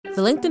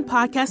The LinkedIn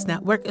Podcast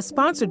Network is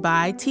sponsored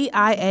by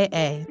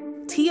TIAA.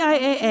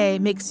 TIAA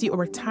makes you a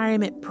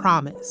retirement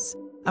promise,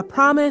 a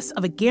promise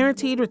of a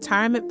guaranteed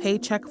retirement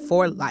paycheck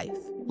for life.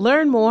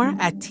 Learn more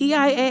at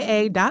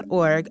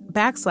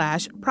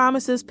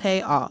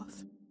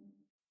TIAA.org/promisespayoff.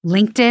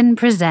 LinkedIn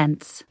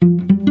presents.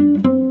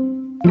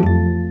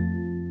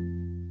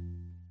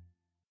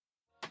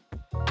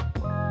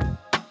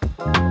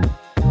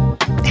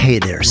 Hey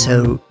there.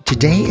 So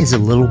today is a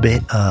little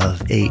bit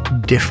of a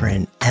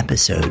different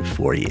episode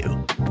for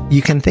you.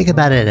 You can think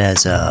about it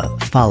as a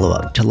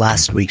follow-up to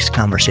last week's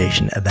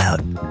conversation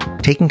about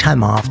taking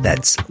time off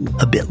that's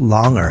a bit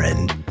longer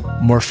and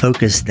more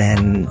focused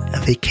than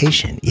a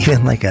vacation,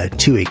 even like a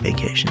 2-week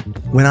vacation.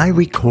 When I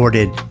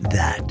recorded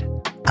that,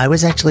 I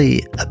was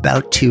actually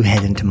about to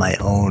head into my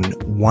own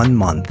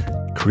 1-month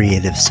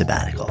creative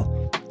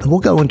sabbatical. And we'll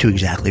go into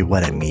exactly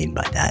what I mean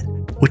by that,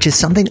 which is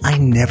something I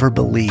never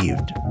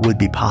believed would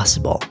be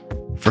possible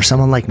for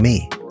someone like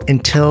me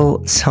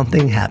until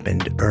something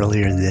happened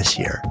earlier this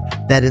year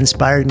that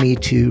inspired me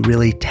to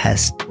really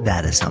test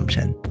that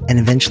assumption and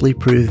eventually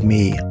prove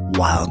me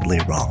wildly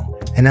wrong.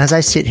 And as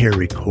I sit here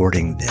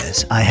recording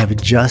this, I have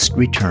just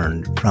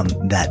returned from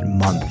that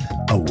month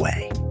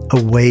away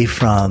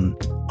from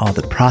all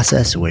the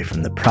process, away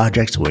from the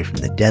projects, away from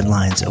the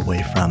deadlines,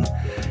 away from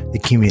the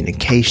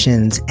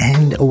communications,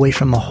 and away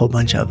from a whole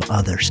bunch of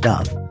other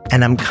stuff.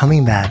 And I'm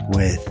coming back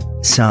with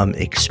some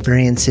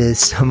experiences,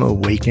 some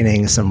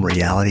awakenings, some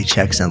reality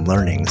checks and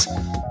learnings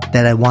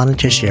that I wanted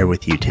to share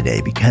with you today.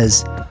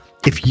 Because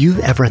if you've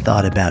ever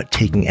thought about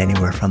taking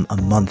anywhere from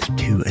a month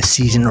to a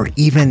season or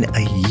even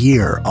a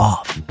year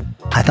off,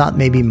 I thought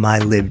maybe my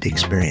lived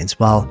experience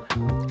while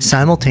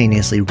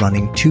simultaneously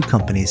running 2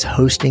 companies,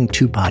 hosting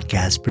 2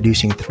 podcasts,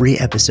 producing 3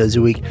 episodes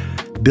a week,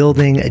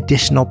 building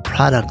additional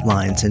product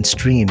lines and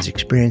streams,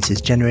 experiences,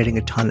 generating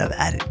a ton of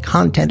added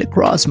content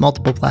across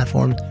multiple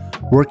platforms,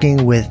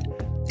 working with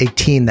a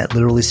team that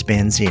literally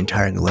spans the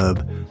entire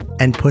globe,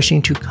 and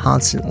pushing to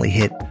constantly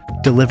hit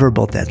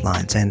deliverable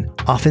deadlines, and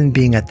often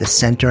being at the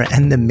center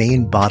and the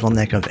main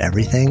bottleneck of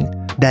everything,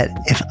 that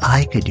if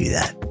I could do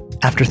that,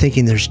 after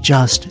thinking there's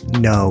just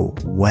no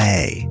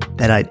way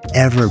that I'd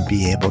ever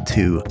be able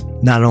to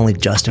not only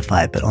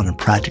justify it, but on a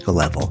practical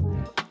level,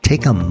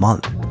 take a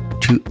month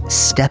to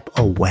step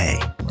away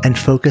and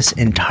focus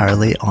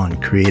entirely on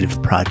creative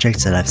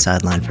projects that I've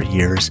sidelined for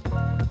years,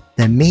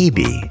 then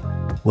maybe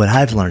what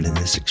I've learned in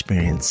this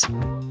experience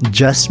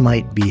just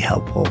might be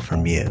helpful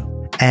from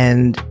you.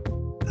 And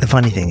the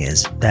funny thing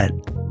is that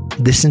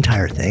this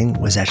entire thing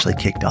was actually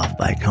kicked off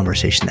by a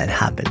conversation that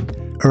happened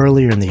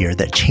earlier in the year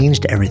that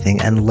changed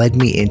everything and led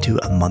me into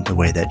a month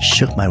away that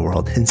shook my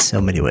world in so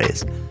many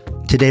ways.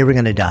 Today, we're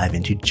going to dive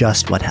into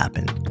just what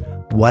happened,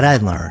 what I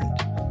learned,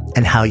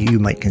 and how you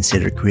might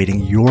consider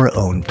creating your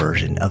own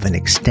version of an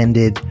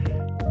extended,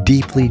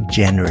 deeply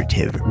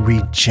generative,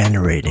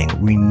 regenerating,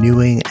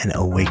 renewing, and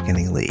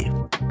awakening leave.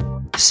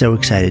 So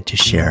excited to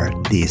share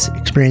these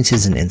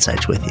experiences and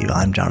insights with you.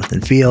 I'm Jonathan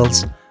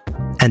Fields,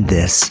 and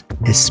this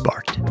is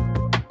Sparked.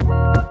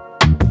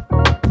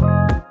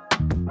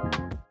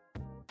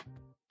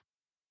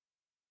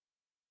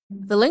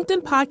 The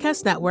LinkedIn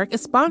Podcast Network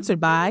is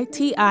sponsored by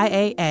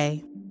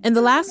TIAA. In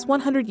the last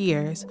 100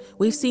 years,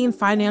 we've seen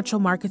financial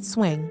markets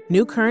swing,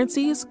 new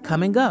currencies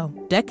come and go,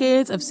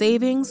 decades of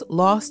savings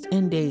lost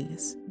in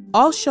days,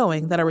 all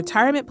showing that a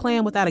retirement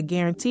plan without a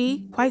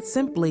guarantee, quite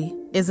simply,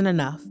 isn't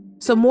enough.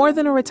 So more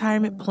than a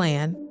retirement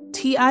plan,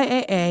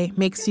 TIAA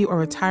makes you a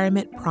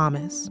retirement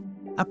promise,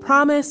 a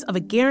promise of a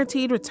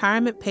guaranteed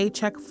retirement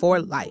paycheck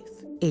for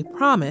life, a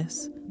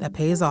promise that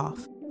pays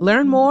off.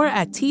 Learn more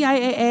at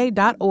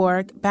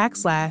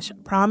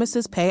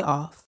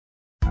TIAA.org/promisespayoff.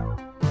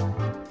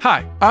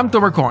 Hi, I'm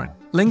Tomer Cohen,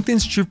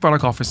 LinkedIn's Chief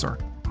Product Officer.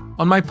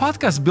 On my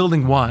podcast,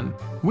 Building One,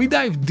 we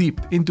dive deep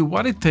into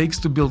what it takes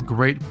to build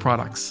great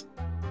products.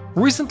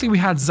 Recently, we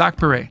had Zach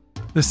Perret,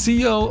 the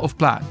CEO of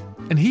Plaid,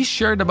 and he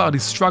shared about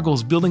his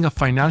struggles building a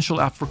financial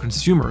app for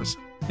consumers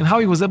and how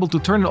he was able to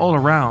turn it all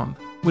around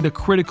with a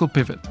critical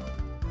pivot.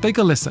 Take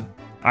a listen.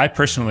 I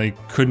personally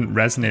couldn't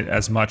resonate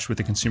as much with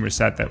the consumer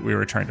set that we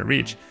were trying to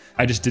reach.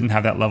 I just didn't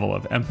have that level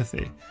of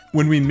empathy.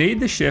 When we made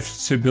the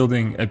shift to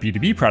building a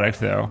B2B product,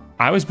 though,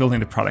 I was building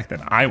the product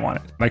that I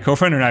wanted. My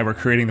co-founder and I were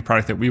creating the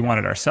product that we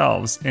wanted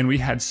ourselves, and we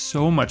had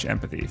so much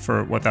empathy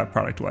for what that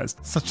product was.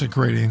 Such a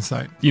great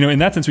insight. You know, in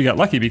that sense, we got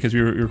lucky because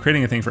we were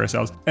creating a thing for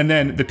ourselves. And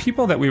then the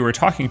people that we were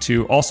talking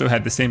to also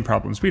had the same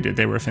problems we did.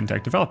 They were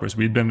fintech developers.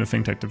 We'd been a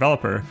fintech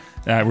developer.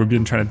 We've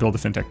been trying to build a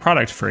fintech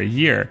product for a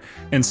year.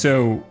 And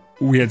so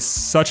we had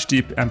such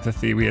deep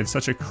empathy. We had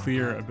such a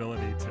clear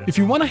ability to... If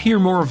you want to hear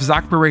more of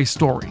Zach Perret's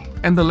story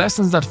and the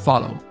lessons that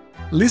follow,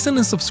 listen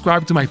and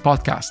subscribe to my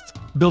podcast,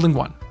 Building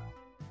One.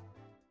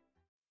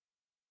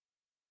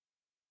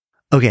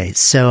 Okay,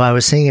 so I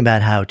was thinking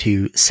about how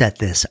to set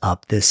this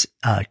up, this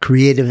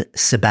creative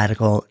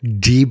sabbatical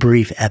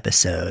debrief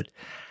episode,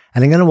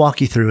 and I'm going to walk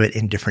you through it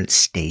in different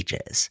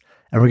stages.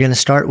 And we're going to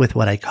start with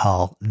what I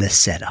call the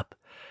setup.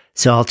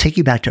 So I'll take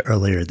you back to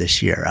earlier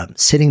this year. I'm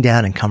sitting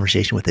down in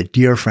conversation with a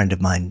dear friend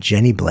of mine,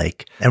 Jenny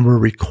Blake, and we're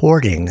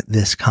recording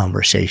this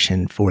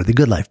conversation for the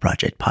Good Life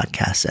Project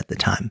podcast at the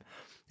time.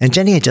 And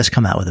Jenny had just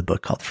come out with a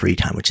book called Free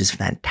Time, which is a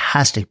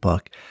fantastic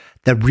book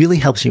that really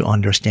helps you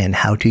understand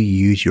how to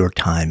use your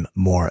time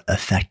more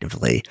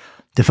effectively,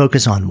 to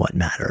focus on what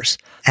matters,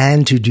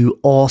 and to do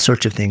all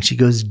sorts of things. She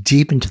goes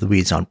deep into the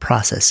weeds on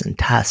process and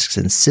tasks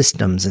and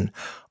systems and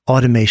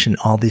automation,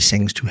 all these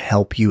things to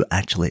help you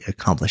actually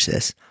accomplish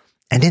this.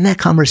 And in that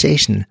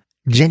conversation,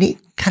 Jenny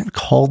kind of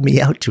called me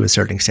out to a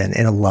certain extent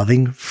in a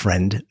loving,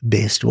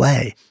 friend-based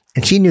way.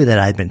 And she knew that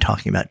I'd been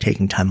talking about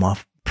taking time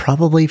off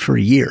probably for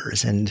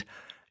years and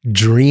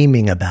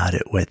dreaming about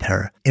it with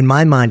her. In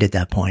my mind at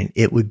that point,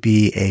 it would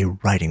be a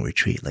writing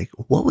retreat. Like,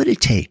 what would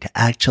it take to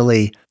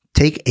actually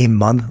take a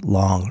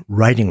month-long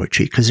writing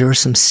retreat? Because there was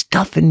some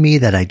stuff in me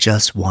that I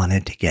just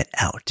wanted to get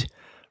out,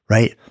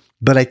 right?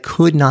 But I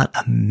could not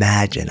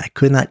imagine, I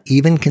could not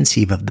even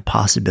conceive of the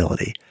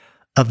possibility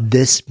of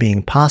this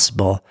being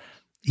possible.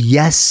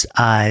 Yes,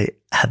 I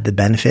had the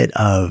benefit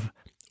of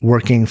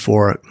working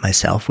for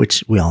myself,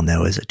 which we all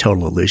know is a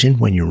total illusion.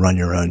 When you run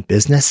your own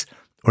business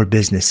or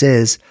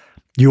businesses,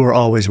 you are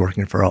always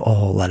working for a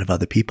whole lot of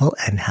other people,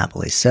 and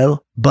happily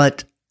so.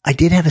 But I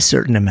did have a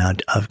certain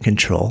amount of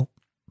control,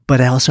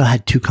 but I also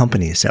had two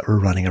companies that were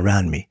running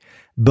around me,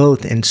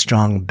 both in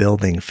strong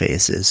building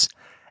phases.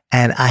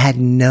 And I had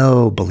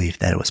no belief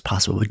that it was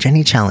possible. But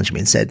Jenny challenged me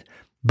and said,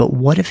 but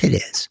what if it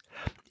is?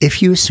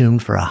 If you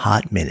assumed for a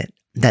hot minute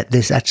that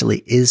this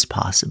actually is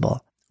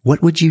possible,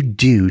 what would you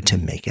do to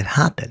make it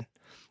happen?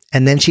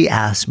 And then she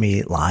asked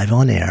me live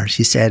on air,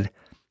 she said,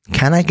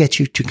 can I get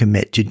you to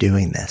commit to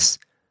doing this?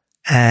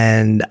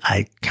 And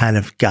I kind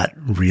of got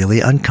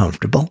really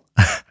uncomfortable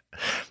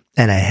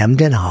and I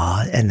hemmed and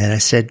hawed. And then I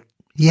said,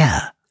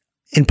 yeah,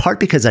 in part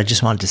because I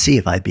just wanted to see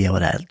if I'd be able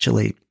to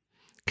actually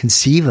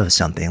conceive of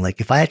something. Like,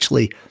 if I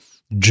actually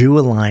drew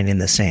a line in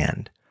the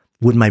sand,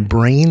 would my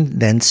brain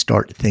then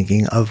start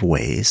thinking of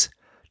ways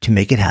to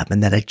make it happen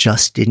that I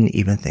just didn't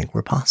even think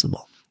were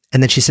possible?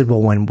 And then she said,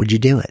 well, when would you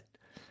do it?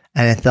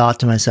 And I thought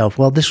to myself,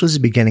 well, this was the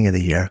beginning of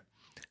the year.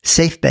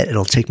 Safe bet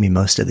it'll take me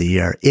most of the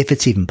year, if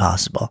it's even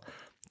possible,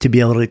 to be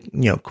able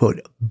to,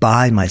 quote,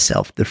 buy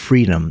myself the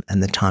freedom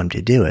and the time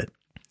to do it.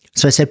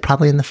 So I said,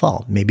 probably in the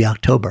fall, maybe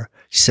October.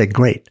 She said,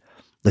 great,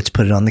 let's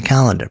put it on the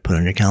calendar. Put it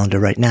on your calendar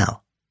right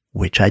now,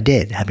 which I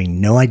did, having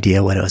no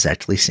idea what I was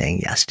actually saying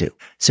yes to.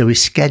 So we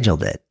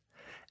scheduled it.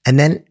 And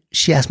then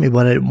she asked me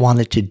what I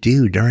wanted to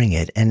do during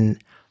it.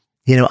 And,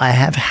 I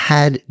have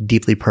had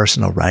deeply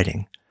personal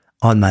writing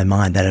on my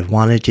mind that I've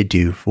wanted to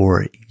do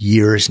for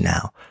years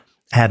now.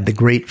 I have the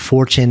great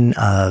fortune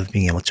of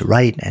being able to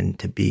write and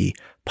to be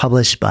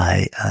published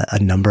by a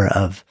number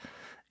of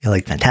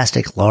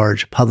fantastic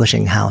large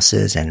publishing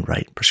houses and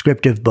write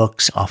prescriptive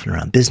books, often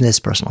around business,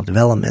 personal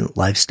development,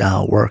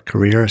 lifestyle, work,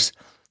 careers.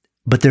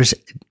 But there's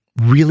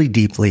really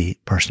deeply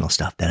personal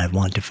stuff that I've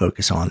wanted to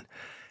focus on,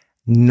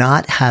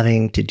 not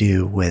having to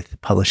do with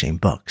publishing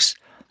books,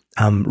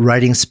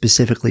 writing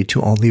specifically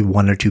to only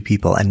one or two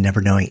people and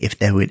never knowing if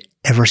they would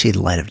ever see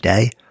the light of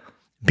day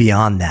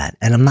beyond that.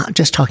 And I'm not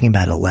just talking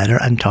about a letter.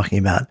 I'm talking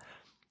about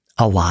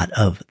a lot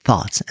of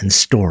thoughts and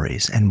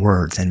stories and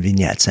words and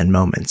vignettes and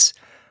moments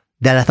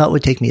that I thought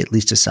would take me at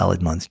least a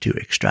solid month to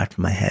extract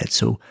from my head.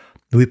 So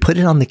we put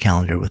it on the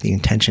calendar with the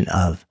intention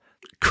of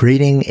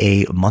creating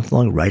a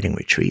month-long writing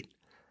retreat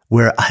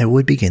where I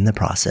would begin the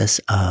process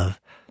of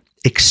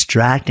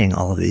extracting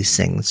all of these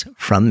things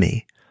from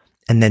me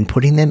and then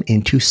putting them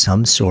into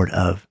some sort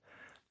of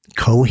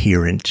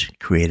coherent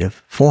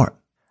creative form.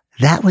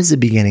 That was the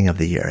beginning of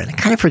the year. And I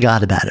kind of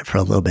forgot about it for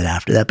a little bit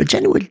after that. But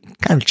Jenny would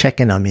kind of check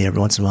in on me every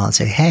once in a while and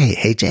say, hey,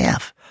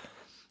 JF,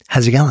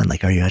 how's it going?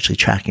 Like, are you actually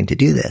tracking to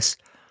do this?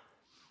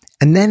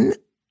 And then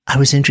I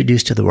was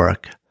introduced to the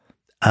work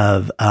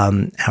of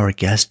our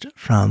guest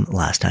from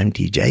last time,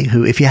 DJ,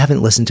 who, if you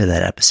haven't listened to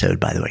that episode,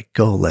 by the way,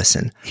 go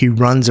listen. He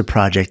runs a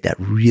project that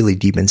really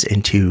deepens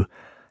into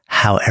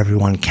how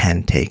everyone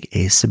can take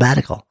a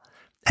sabbatical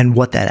and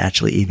what that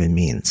actually even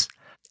means.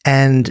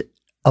 And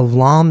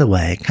along the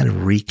way, kind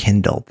of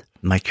rekindled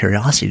my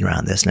curiosity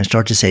around this. And I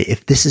started to say,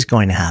 if this is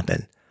going to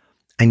happen,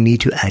 I need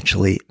to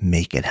actually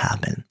make it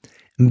happen.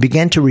 And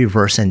began to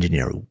reverse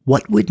engineer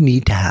what would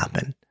need to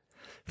happen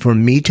for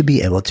me to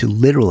be able to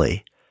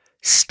literally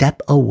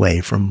step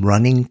away from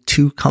running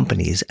two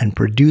companies and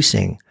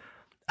producing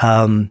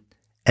at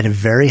a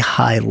very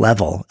high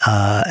level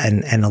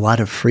and a lot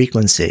of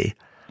frequency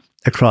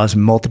across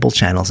multiple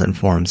channels and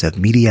forms of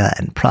media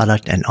and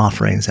product and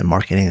offerings and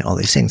marketing and all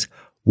these things.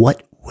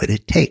 What would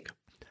it take?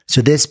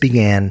 So this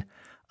began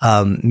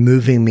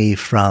moving me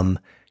from,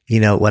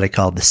 what I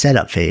call the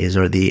setup phase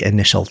or the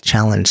initial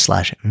challenge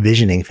 /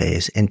 visioning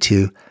phase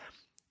into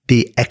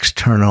the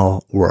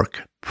external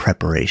work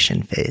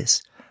preparation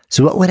phase.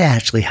 So what would I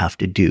actually have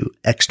to do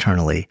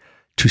externally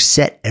to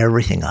set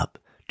everything up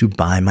to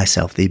buy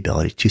myself the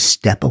ability to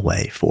step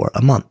away for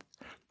a month?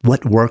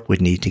 What work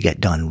would need to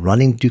get done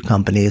running two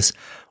companies,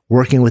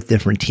 working with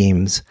different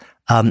teams?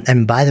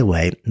 And by the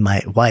way,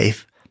 my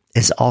wife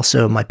is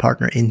also my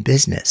partner in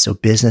business, so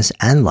business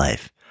and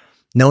life,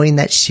 knowing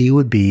that she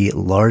would be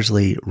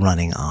largely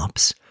running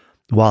ops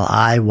while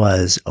I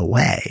was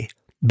away,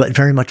 but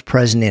very much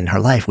present in her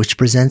life, which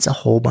presents a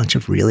whole bunch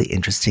of really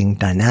interesting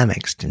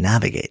dynamics to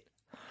navigate.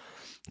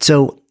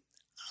 So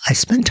I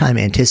spent time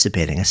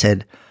anticipating. I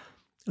said,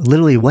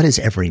 literally, what is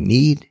every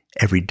need,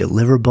 every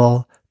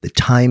deliverable, the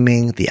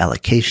timing, the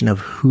allocation of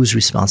who's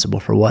responsible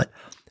for what,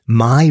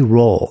 my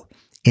role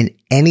in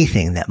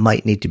anything that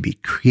might need to be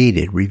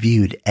created,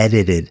 reviewed,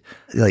 edited,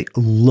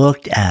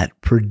 looked at,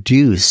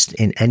 produced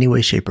in any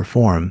way, shape, or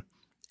form,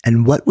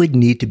 and what would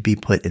need to be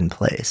put in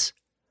place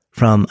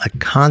from a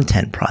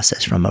content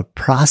process, from a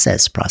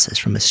process,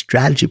 from a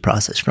strategy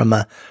process, from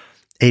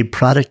a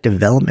product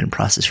development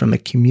process, from a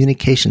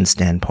communication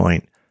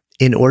standpoint,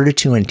 in order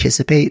to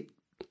anticipate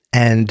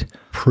and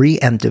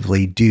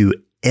preemptively do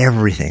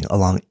everything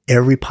along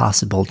every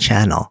possible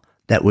channel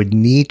that would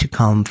need to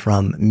come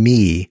from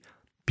me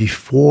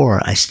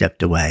before I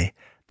stepped away,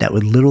 that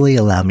would literally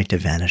allow me to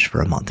vanish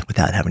for a month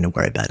without having to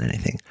worry about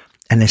anything.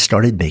 And I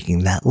started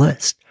making that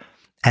list.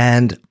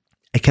 And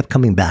I kept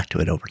coming back to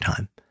it over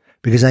time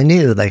because I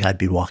knew I'd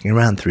be walking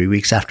around 3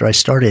 weeks after I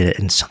started it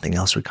and something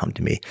else would come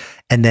to me.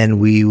 And then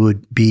we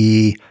would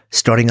be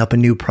starting up a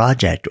new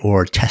project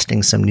or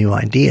testing some new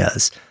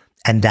ideas.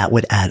 And that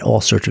would add all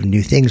sorts of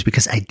new things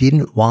because I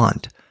didn't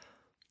want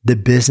the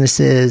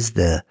businesses,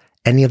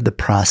 any of the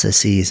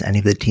processes, any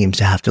of the teams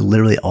to have to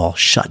literally all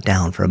shut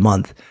down for a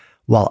month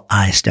while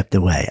I stepped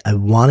away. I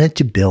wanted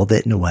to build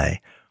it in a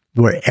way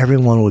where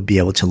everyone would be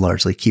able to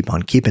largely keep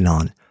on keeping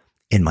on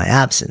in my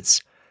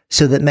absence.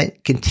 So that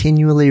meant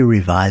continually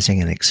revising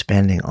and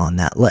expanding on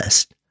that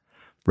list,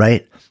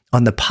 right?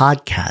 On the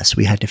podcast,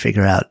 we had to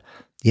figure out,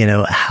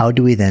 how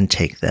do we then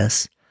take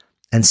this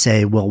and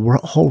say, well, we're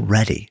all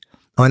ready.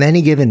 On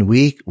any given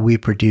week, we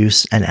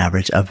produce an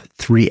average of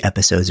 3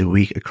 episodes a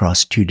week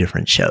across 2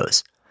 different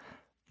shows.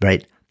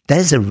 Right? That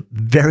is a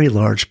very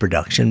large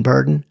production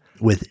burden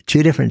with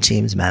 2 different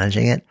teams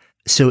managing it.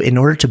 So in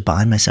order to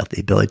buy myself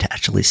the ability to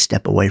actually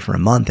step away for a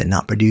month and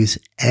not produce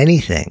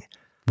anything,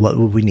 what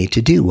would we need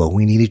to do? Well,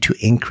 we needed to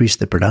increase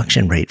the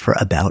production rate for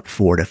about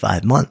 4 to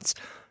 5 months,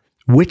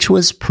 which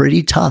was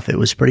pretty tough. It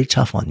was pretty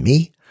tough on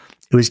me.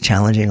 It was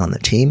challenging on the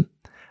team.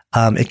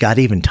 It got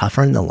even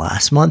tougher in the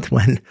last month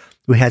when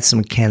we had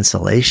some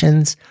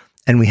cancellations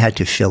and we had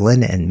to fill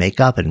in and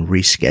make up and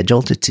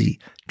reschedule to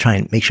try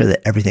and make sure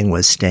that everything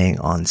was staying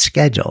on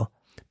schedule.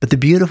 But the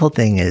beautiful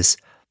thing is,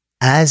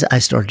 as I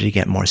started to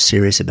get more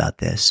serious about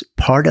this,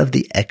 part of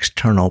the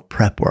external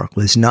prep work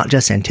was not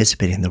just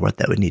anticipating the work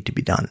that would need to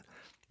be done,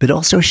 but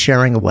also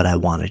sharing what I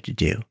wanted to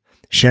do,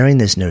 sharing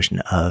this notion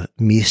of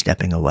me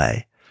stepping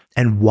away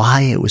and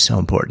why it was so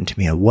important to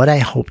me and what I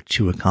hoped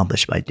to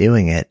accomplish by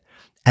doing it.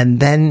 And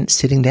then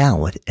sitting down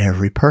with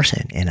every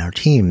person in our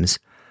teams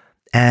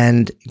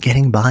and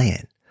getting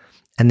buy-in.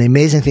 And the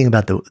amazing thing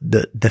about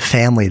the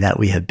family that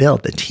we have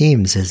built, the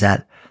teams, is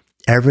that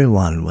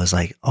everyone was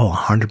like, oh,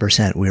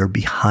 100%, we're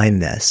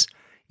behind this.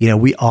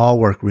 We all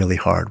work really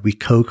hard. We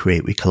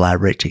co-create, we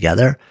collaborate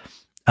together.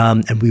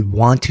 And we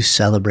want to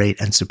celebrate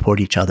and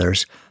support each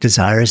other's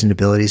desires and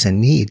abilities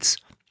and needs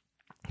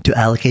to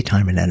allocate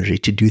time and energy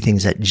to do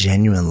things that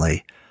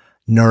genuinely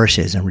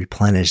nourishes and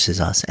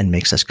replenishes us and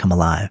makes us come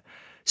alive.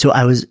 So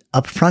I was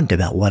upfront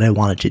about what I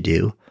wanted to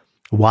do,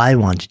 why I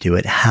wanted to do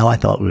it, how I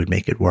thought we would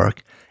make it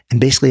work, and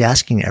basically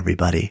asking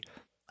everybody,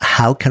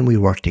 how can we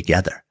work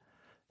together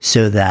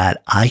so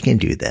that I can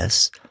do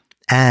this?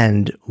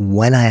 And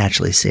when I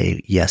actually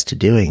say yes to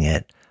doing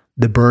it,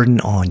 the burden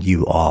on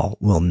you all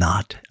will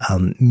not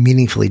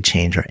meaningfully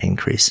change or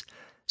increase.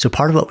 So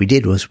part of what we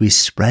did was we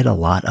spread a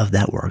lot of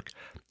that work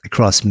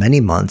across many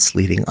months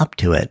leading up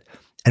to it.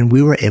 And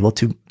we were able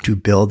to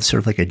build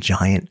sort of like a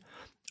giant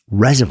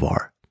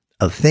reservoir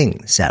of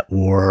things that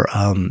were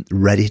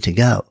ready to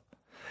go.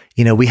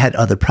 We had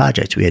other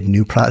projects. We had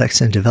new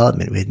products in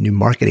development. We had new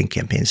marketing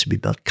campaigns to be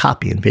built,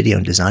 copy and video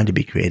and design to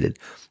be created.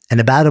 And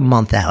about a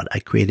month out, I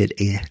created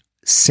a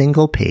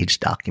single page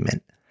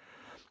document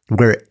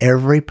where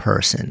every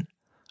person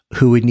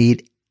who would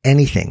need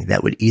anything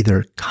that would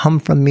either come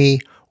from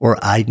me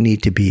or I'd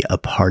need to be a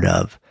part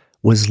of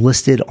was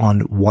listed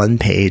on one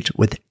page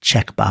with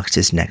check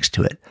boxes next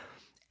to it.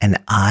 And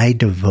I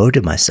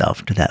devoted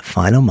myself to that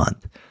final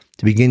month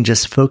to begin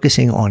just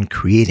focusing on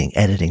creating,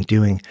 editing,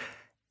 doing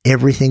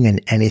everything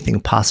and anything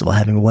possible,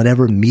 having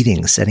whatever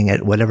meetings, setting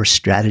at whatever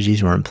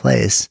strategies were in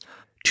place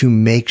to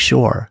make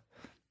sure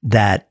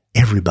that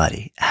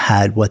everybody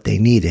had what they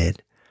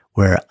needed,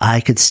 where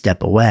I could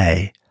step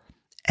away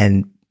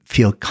and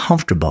feel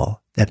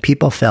comfortable that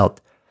people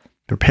felt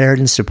prepared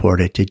and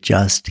supported to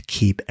just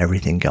keep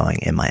everything going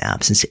in my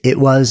absence. It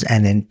was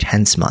an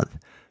intense month,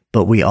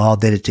 but we all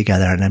did it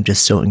together. And I'm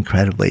just so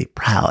incredibly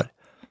proud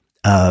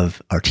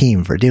of our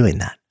team for doing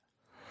that.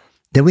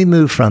 Then we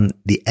move from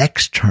the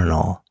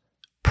external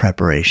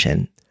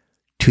preparation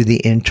to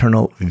the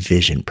internal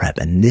vision prep.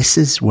 And this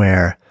is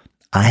where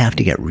I have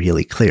to get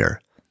really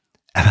clear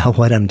about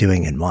what I'm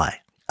doing and why.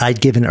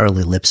 I'd given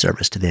early lip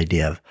service to the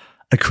idea of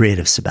a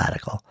creative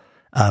sabbatical.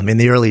 In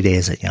the early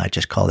days, I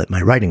just called it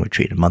my writing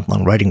retreat, a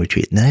month-long writing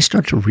retreat. And then I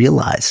started to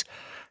realize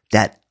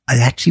that I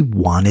actually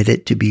wanted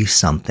it to be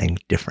something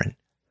different.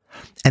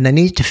 And I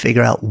needed to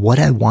figure out what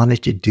I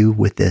wanted to do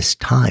with this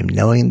time,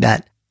 knowing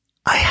that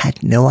I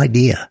had no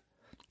idea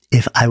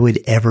if I would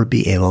ever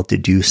be able to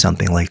do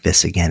something like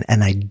this again.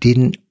 And I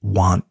didn't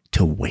want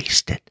to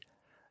waste it.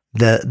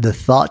 The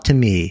thought to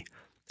me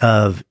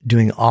of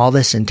doing all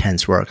this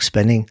intense work,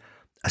 spending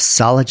a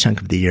solid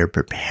chunk of the year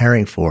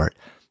preparing for it,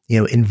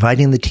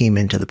 inviting the team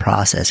into the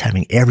process,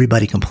 having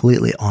everybody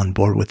completely on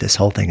board with this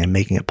whole thing and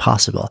making it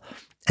possible,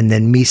 and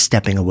then me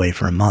stepping away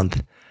for a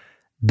month.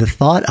 The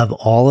thought of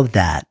all of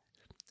that,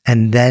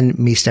 and then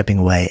me stepping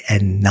away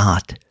and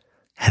not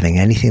having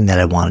anything that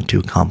I wanted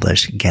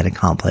to get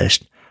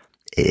accomplished,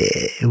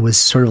 it was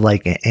sort of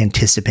like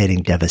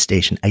anticipating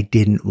devastation. I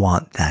didn't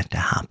want that to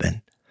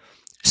happen.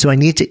 So I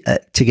need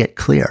to get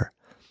clear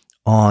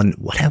on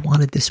what I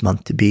wanted this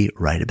month to be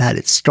right about.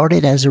 It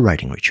started as a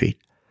writing retreat.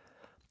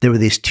 There were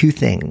these two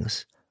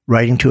things,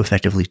 writing to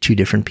effectively two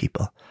different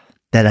people,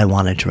 that I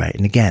wanted to write.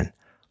 And again,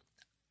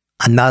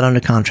 I'm not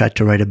under contract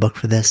to write a book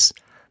for this.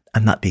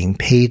 I'm not being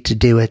paid to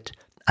do it.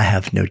 I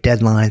have no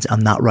deadlines. I'm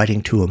not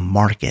writing to a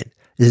market.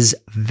 This is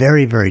a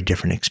very, very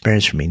different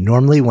experience for me.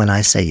 Normally, when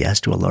I say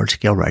yes to a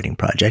large-scale writing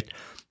project,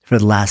 for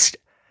the last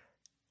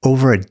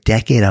over a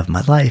decade of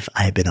my life,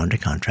 I have been under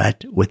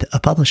contract with a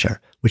publisher,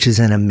 which is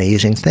an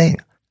amazing thing.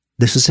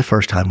 This was the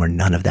first time where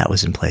none of that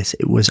was in place.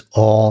 It was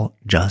all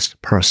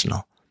just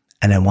personal.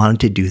 And I wanted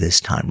to do this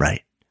time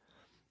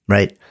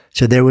right?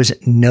 So there was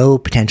no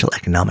potential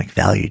economic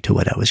value to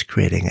what I was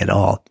creating at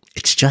all.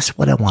 It's just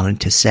what I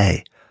wanted to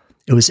say.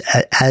 It was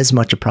as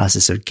much a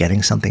process of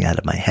getting something out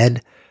of my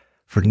head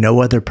for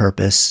no other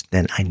purpose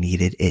than I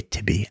needed it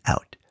to be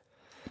out.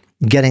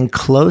 Getting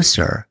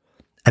closer,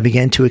 I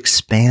began to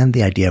expand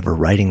the idea of a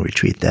writing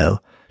retreat, though,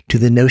 to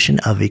the notion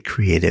of a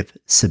creative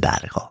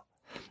sabbatical.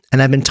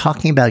 And I've been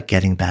talking about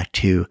getting back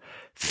to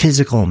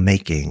physical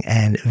making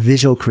and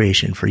visual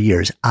creation for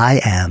years.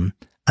 I am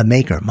a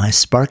maker. My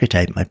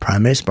sparketype, my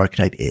primary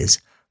sparketype is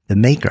the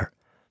maker.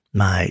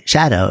 My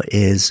shadow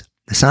is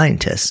the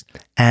scientist.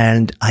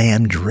 And I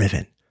am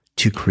driven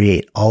to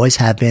create, always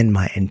have been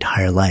my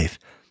entire life.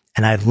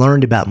 And I've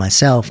learned about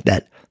myself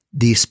that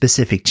these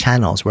specific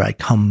channels where I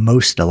come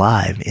most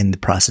alive in the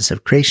process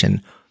of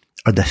creation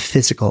are the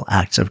physical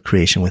acts of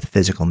creation with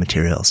physical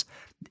materials.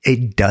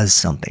 It does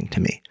something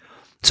to me.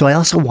 So I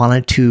also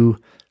wanted to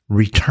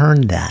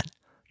return that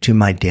to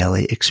my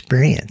daily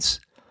experience.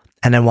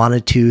 And I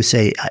wanted to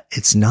say,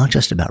 it's not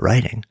just about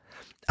writing.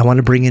 I want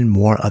to bring in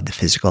more of the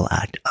physical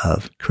act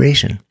of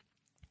creation.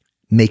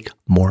 Make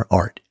more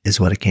art is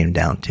what it came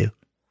down to.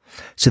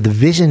 So the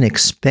vision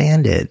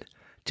expanded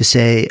to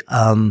say,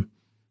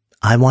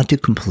 I want to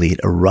complete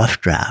a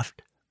rough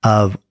draft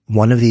of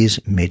one of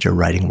these major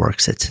writing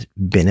works that's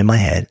been in my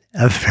head,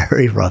 a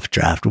very rough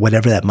draft,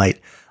 whatever that might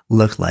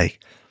look like.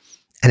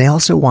 And I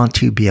also want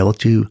to be able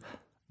to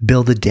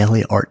build a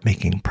daily art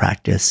making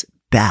practice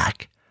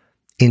back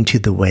into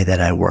the way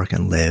that I work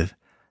and live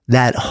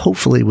that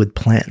hopefully would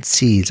plant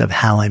seeds of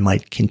how I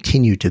might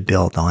continue to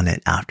build on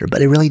it after.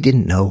 But I really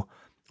didn't know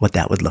what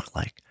that would look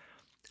like.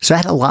 So I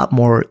had a lot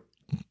more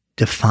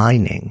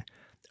defining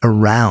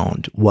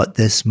around what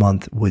this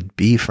month would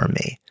be for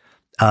me.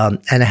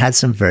 And I had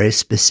some very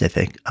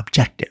specific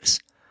objectives.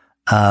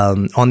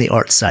 On the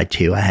art side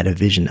too, I had a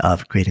vision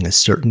of creating a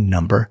certain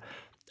number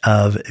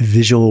of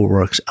visual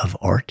works of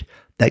art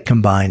that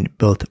combined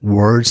both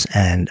words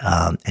and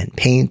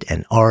paint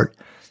and art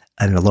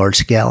on a large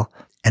scale.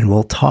 And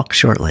we'll talk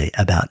shortly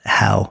about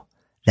how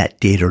that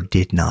did or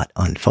did not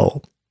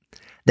unfold.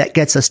 That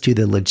gets us to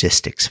the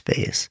logistics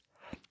phase.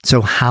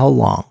 So how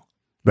long,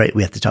 right?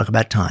 We have to talk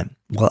about time.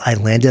 Well, I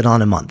landed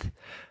on a month.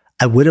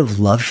 I would have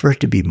loved for it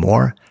to be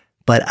more,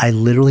 but I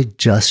literally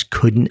just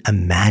couldn't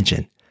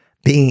imagine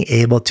being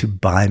able to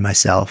buy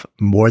myself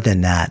more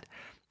than that,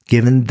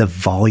 given the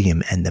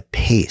volume and the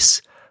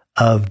pace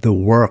of the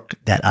work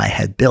that I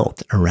had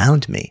built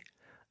around me.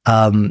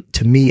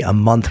 To me, a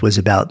month was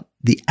about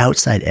the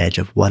outside edge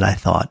of what I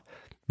thought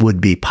would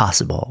be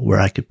possible,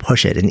 where I could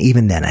push it. And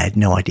even then, I had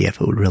no idea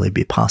if it would really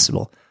be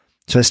possible.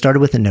 So I started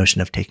with the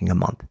notion of taking a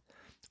month.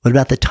 What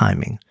about the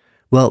timing?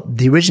 Well,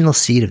 the original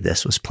seed of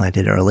this was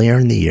planted earlier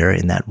in the year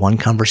in that one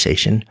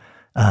conversation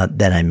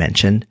that I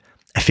mentioned.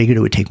 I figured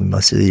it would take me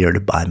most of the year to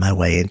buy my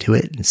way into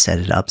it and set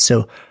it up.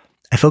 So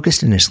I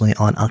focused initially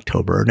on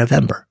October or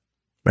November,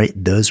 right?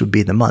 Those would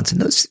be the months. And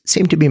those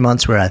seemed to be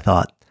months where I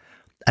thought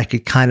I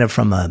could kind of,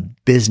 from a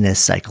business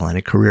cycle and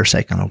a career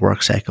cycle and a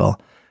work cycle,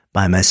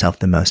 buy myself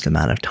the most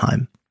amount of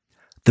time.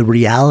 The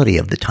reality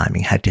of the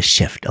timing had to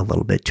shift a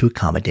little bit to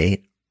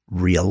accommodate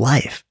real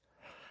life.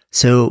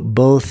 So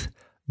both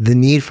the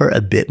need for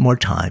a bit more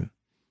time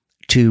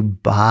to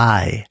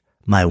buy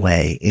my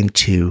way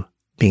into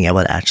being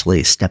able to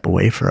actually step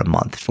away for a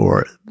month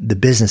for the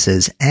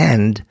businesses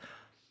and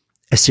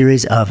a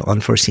series of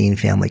unforeseen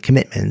family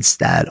commitments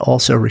that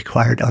also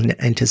required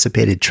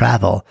unanticipated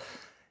travel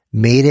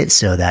made it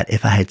so that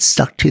if I had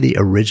stuck to the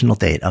original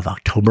date of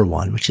October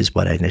 1, which is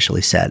what I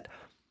initially said,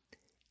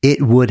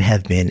 it would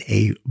have been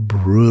a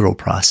brutal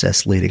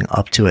process leading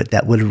up to it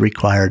that would have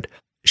required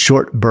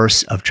short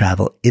bursts of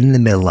travel in the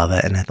middle of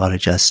it. And I thought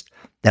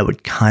that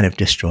would kind of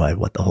destroy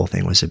what the whole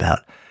thing was about.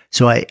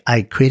 So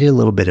I created a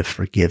little bit of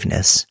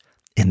forgiveness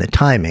in the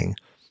timing,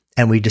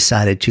 and we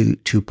decided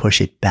to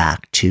push it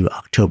back to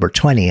October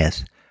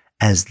 20th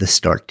as the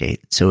start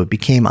date. So it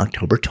became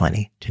October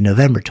 20 to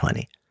November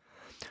 20.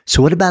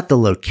 So what about the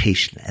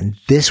location? And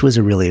this was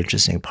a really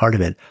interesting part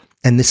of it.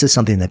 And this is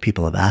something that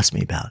people have asked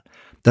me about.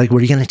 They're like, well,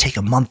 you're going to take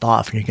a month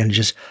off and you're going to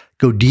just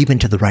go deep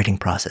into the writing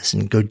process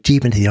and go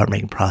deep into the art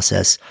making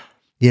process.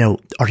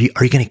 Are you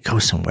going to go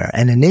somewhere?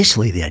 And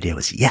initially the idea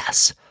was,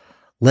 yes,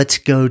 let's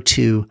go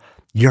to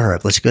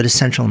Europe. Let's go to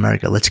Central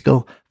America. Let's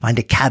go find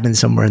a cabin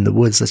somewhere in the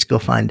woods. Let's go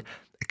find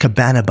a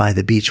cabana by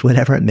the beach,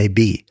 whatever it may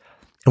be.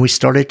 And we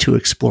started to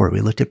explore.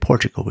 We looked at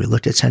Portugal. We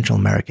looked at Central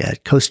America,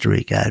 at Costa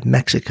Rica, at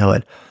Mexico,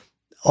 at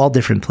all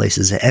different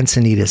places, at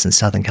Encinitas in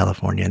Southern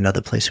California,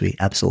 another place we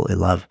absolutely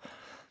love.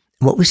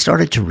 What we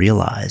started to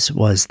realize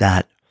was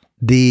that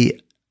the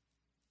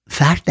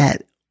fact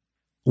that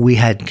we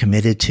had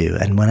committed to,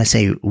 and when I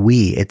say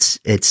we,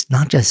 it's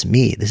not just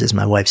me. This is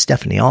my wife,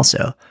 Stephanie,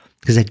 also,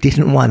 because I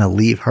didn't want to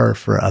leave her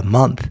for a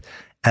month.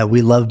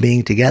 We love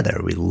being together.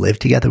 We live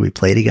together. We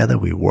play together.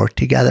 We work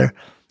together.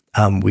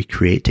 We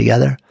create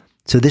together.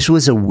 So this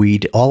was a we.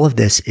 All of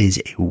this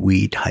is a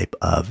we type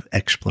of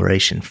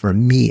exploration for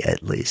me,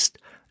 at least.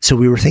 So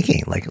we were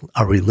thinking, like,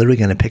 are we literally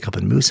going to pick up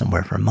and move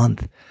somewhere for a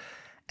month?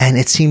 And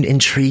it seemed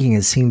intriguing.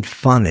 It seemed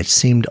fun. It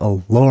seemed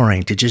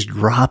alluring to just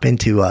drop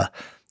into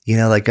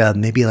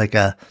maybe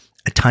a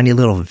tiny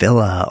little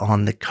villa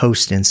on the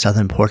coast in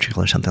southern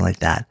Portugal or something like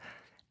that.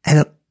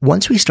 And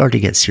once we started to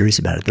get serious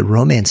about it, the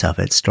romance of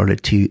it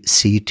started to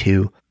see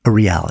to a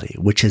reality,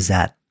 which is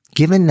that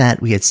given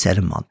that we had set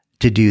a month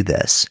to do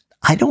this,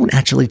 I don't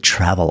actually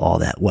travel all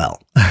that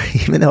well.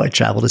 Even though I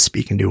travel to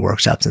speak and do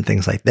workshops and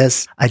things like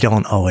this, I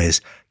don't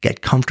always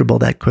get comfortable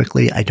that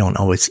quickly. I don't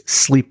always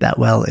sleep that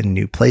well in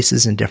new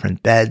places and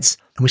different beds.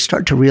 And we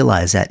start to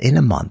realize that in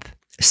a month,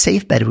 a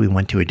safe bet if we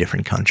went to a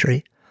different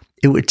country,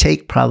 it would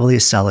take probably a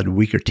solid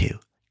week or two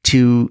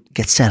to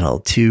get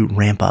settled, to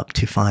ramp up,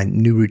 to find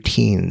new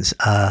routines,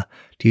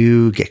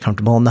 to get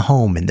comfortable in the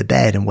home, in the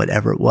bed, and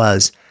whatever it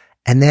was.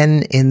 And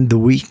then in the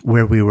week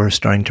where we were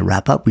starting to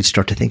wrap up, we'd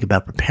start to think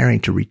about preparing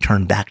to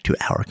return back to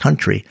our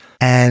country.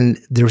 And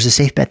there was a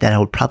safe bet that I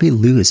would probably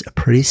lose a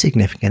pretty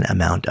significant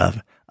amount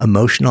of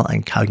emotional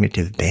and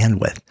cognitive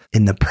bandwidth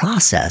in the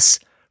process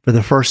for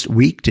the first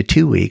week to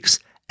 2 weeks,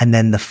 and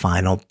then the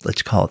final,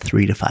 let's call it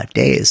 3 to 5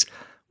 days,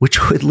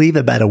 which would leave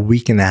about a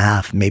week and a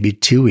half, maybe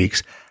 2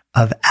 weeks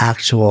of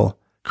actual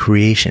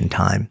creation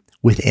time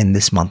within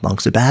this month-long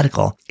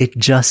sabbatical. It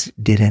just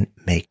didn't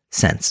make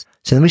sense.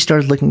 So then we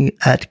started looking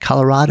at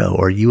Colorado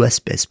or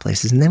US-based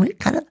places, and then we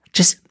kind of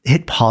just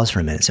hit pause for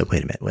a minute. So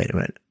wait a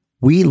minute.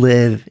 We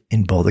live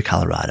in Boulder,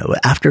 Colorado.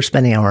 After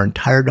spending our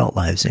entire adult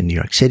lives in New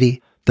York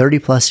City, 30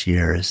 plus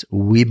years,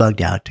 we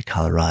bugged out to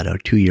Colorado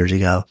 2 years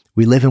ago.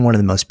 We live in one of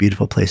the most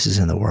beautiful places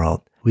in the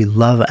world. We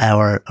love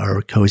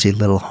our cozy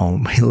little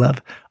home. We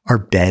love our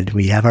bed.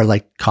 We have our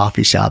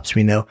coffee shops.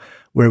 We know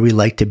where we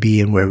like to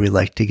be and where we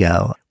like to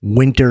go.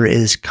 Winter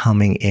is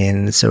coming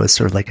in, so it's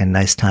sort of like a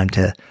nice time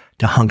to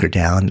hunker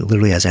down.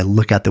 Literally, as I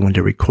look out the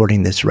window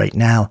recording this right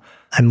now,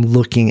 I'm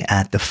looking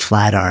at the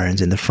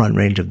Flatirons in the Front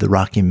Range of the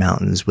Rocky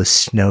Mountains with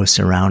snow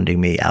surrounding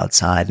me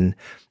outside and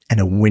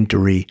a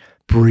wintry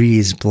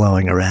breeze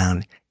blowing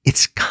around.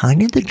 It's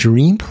kind of the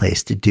dream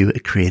place to do a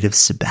creative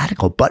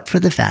sabbatical, but for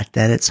the fact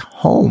that it's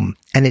home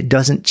and it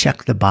doesn't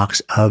check the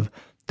box of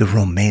the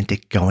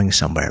romantic going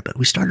somewhere. But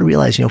we started to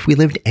realize, if we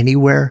lived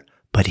anywhere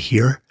but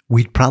here,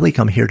 we'd probably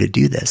come here to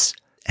do this.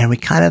 And we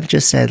kind of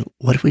just said,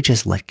 what if we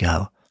just let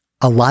go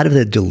a lot of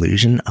the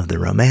delusion of the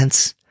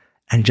romance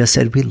and just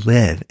said, we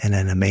live in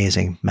an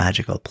amazing,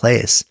 magical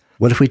place.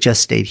 What if we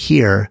just stayed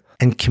here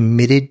and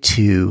committed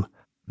to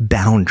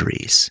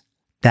boundaries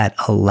that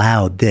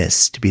allowed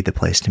this to be the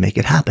place to make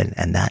it happen?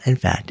 And that, in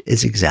fact,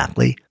 is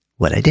exactly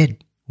what I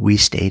did. We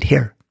stayed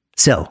here.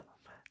 So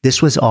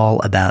this was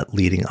all about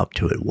leading up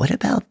to it. What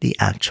about the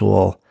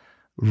actual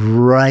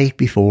right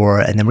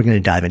before? And then we're going to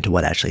dive into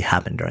what actually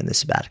happened during the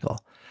sabbatical.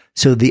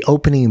 So the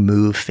opening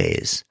move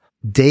phase.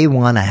 Day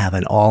one, I have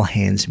an all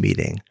hands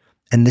meeting,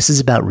 and this is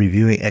about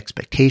reviewing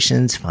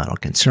expectations, final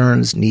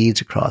concerns,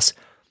 needs across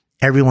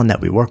everyone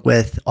that we work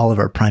with, all of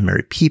our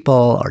primary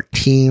people, our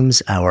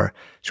teams, our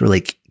sort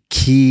of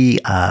key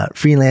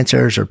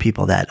freelancers or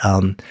people that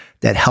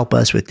help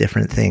us with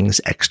different things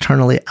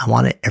externally. I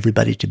wanted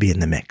everybody to be in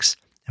the mix.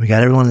 And we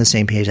got everyone on the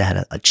same page. I had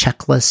a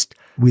checklist.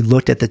 We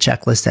looked at the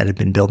checklist that had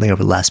been building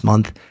over the last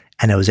month,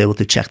 and I was able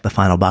to check the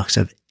final box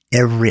of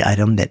every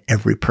item that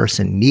every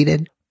person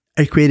needed.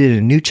 I created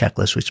a new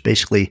checklist, which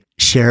basically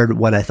shared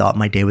what I thought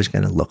my day was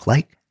going to look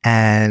like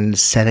and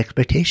set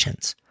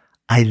expectations.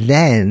 I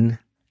then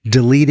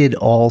deleted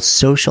all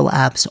social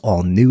apps,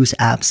 all news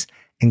apps,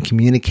 and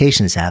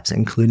communications apps,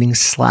 including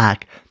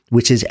Slack,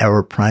 which is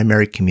our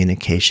primary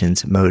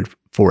communications mode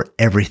for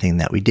everything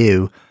that we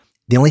do.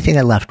 The only thing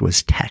I left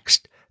was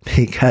text,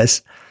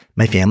 because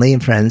my family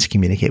and friends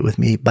communicate with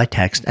me by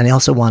text. And I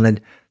also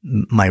wanted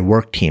my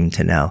work team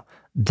to know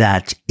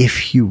that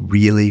if you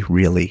really,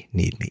 really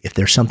need me, if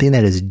there's something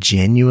that is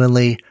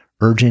genuinely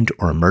urgent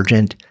or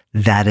emergent,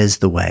 that is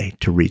the way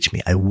to reach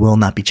me. I will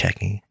not be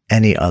checking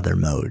any other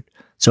mode.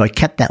 So I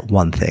kept that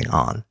one thing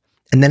on.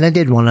 And then I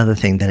did one other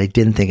thing that I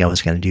didn't think I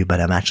was going to do,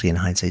 but I'm actually in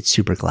hindsight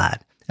super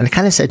glad. And I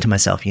kind of said to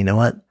myself, you know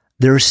what?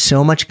 There's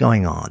so much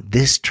going on.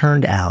 This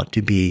turned out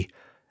to be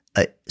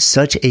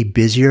such a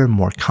busier,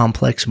 more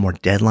complex, more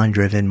deadline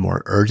driven,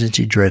 more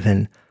urgency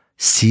driven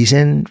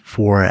season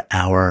for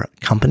our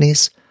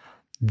companies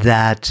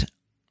that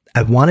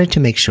I wanted to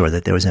make sure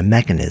that there was a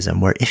mechanism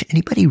where if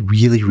anybody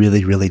really,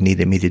 really, really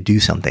needed me to do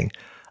something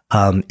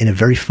in a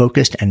very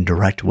focused and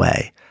direct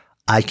way,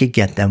 I could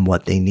get them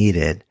what they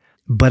needed.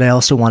 But I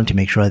also wanted to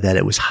make sure that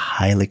it was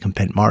highly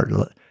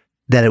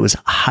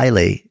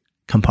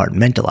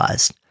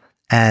compartmentalized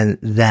and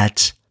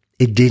that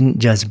it didn't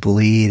just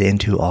bleed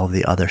into all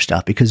the other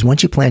stuff. Because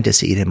once you plant a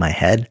seed in my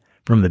head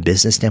from a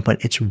business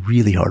standpoint, it's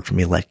really hard for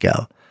me to let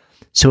go.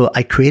 So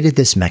I created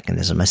this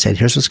mechanism. I said,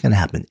 here's what's going to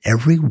happen.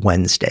 Every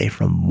Wednesday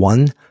from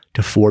 1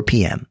 to 4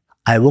 p.m.,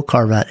 I will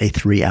carve out a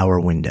 3-hour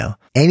window.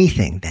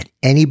 Anything that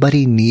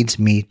anybody needs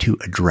me to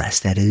address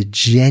that is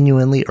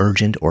genuinely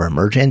urgent or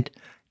emergent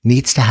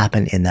needs to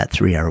happen in that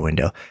 3-hour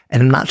window.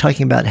 And I'm not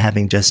talking about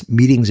having just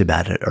meetings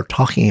about it or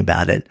talking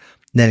about it,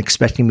 then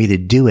expecting me to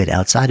do it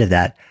outside of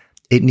that.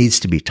 It needs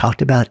to be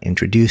talked about,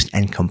 introduced,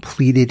 and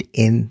completed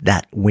in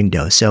that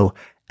window. So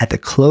at the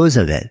close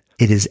of it,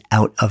 it is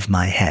out of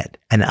my head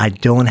and I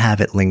don't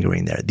have it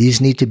lingering there.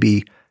 These need to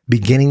be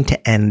beginning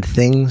to end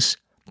things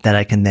that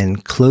I can then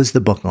close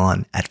the book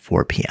on at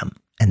 4 p.m.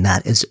 And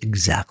that is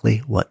exactly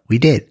what we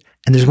did.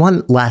 And there's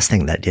one last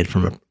thing that I did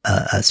from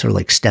a sort of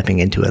like stepping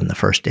into it in the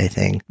first day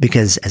thing,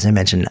 because as I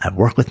mentioned, I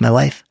work with my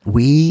wife.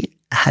 We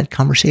had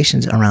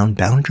conversations around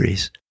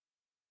boundaries.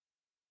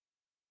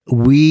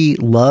 We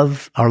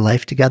love our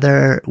life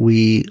together.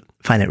 We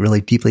find it really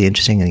deeply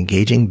interesting and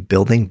engaging,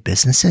 building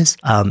businesses,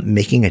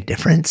 making a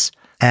difference.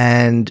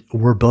 And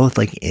we're both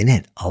like in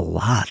it a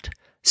lot.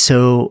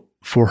 So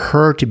for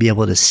her to be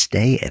able to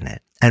stay in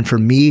it and for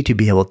me to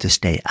be able to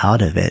stay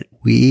out of it,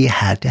 we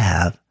had to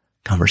have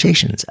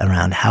conversations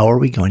around how are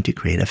we going to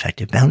create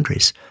effective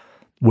boundaries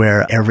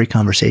where every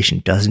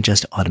conversation doesn't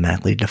just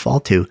automatically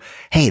default to,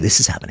 hey, this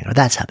is happening or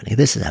that's happening,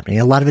 this is happening.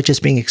 A lot of it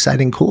just being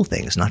exciting, cool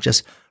things, not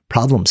just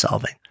problem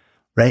solving,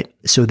 right?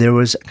 So there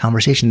was a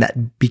conversation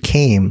that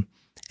became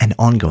an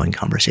ongoing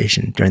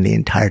conversation during the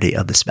entirety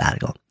of the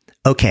sabbatical.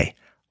 Okay,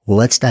 well,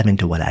 let's dive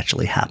into what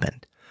actually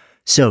happened.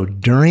 So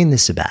during the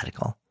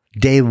sabbatical,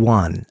 day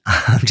one,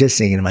 I'm just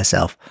thinking to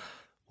myself,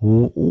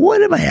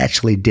 what am I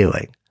actually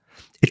doing?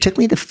 It took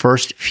me the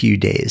first few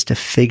days to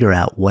figure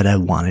out what I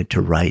wanted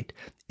to write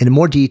in a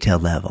more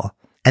detailed level.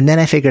 And then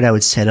I figured I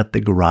would set up the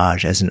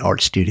garage as an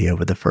art studio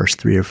over the first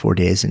 3 or 4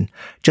 days and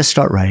just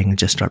start writing and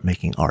just start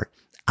making art.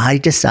 I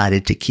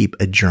decided to keep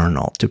a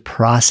journal to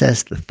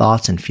process the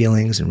thoughts and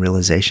feelings and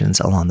realizations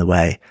along the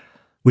way,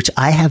 which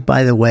I have,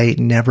 by the way,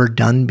 never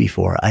done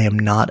before. I am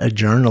not a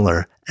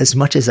journaler as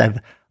much as I've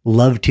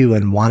loved to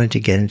and wanted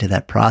to get into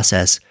that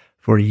process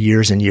for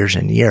years and years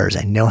and years.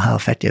 I know how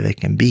effective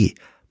it can be,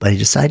 but I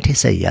decided to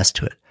say yes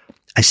to it.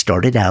 I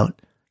started out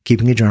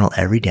keeping a journal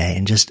every day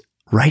and just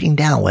writing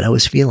down what I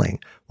was feeling,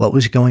 what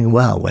was going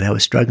well, what I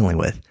was struggling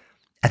with.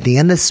 At the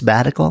end of the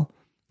sabbatical,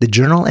 the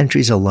journal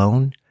entries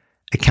alone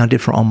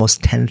accounted for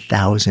almost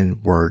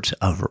 10,000 words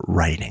of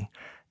writing.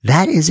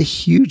 That is a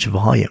huge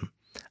volume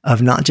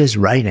of not just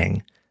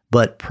writing,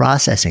 but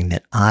processing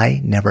that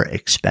I never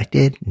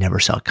expected, never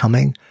saw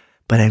coming,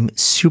 but I'm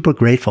super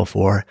grateful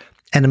for.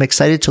 And I'm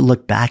excited to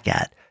look back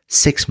at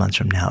 6 months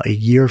from now, a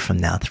year from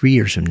now, 3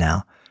 years from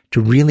now,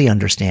 to really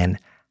understand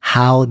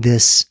how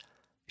this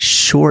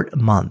short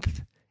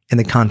month in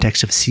the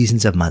context of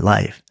seasons of my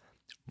life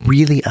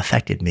really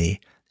affected me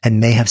and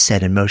may have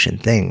set in motion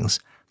things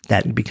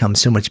that become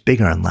so much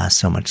bigger and last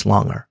so much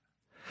longer.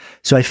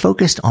 So I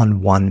focused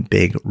on one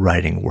big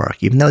writing work,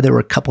 even though there were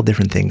a couple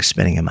different things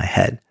spinning in my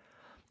head.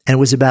 And it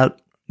was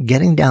about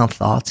getting down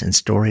thoughts and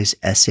stories,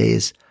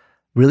 essays,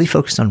 really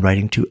focused on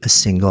writing to a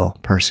single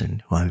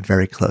person who I'm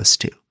very close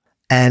to.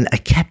 And I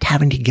kept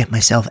having to get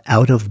myself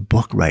out of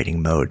book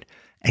writing mode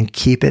and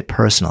keep it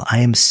personal. I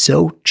am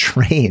so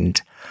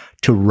trained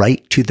to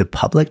write to the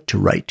public, to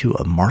write to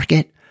a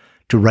market,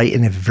 to write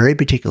in a very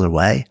particular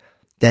way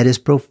that is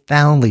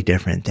profoundly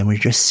different than we're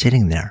just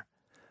sitting there.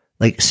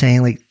 Like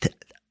saying like,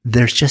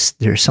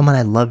 there's someone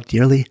I love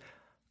dearly.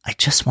 I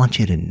just want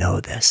you to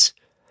know this.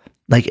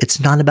 Like, it's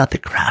not about the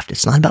craft.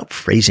 It's not about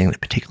phrasing in a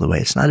particular way.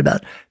 It's not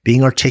about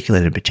being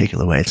articulate in a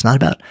particular way.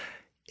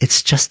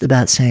 It's just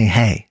about saying,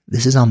 hey,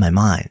 this is on my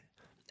mind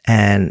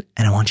and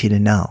I want you to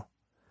know.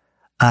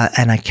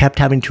 And I kept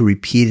having to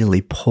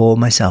repeatedly pull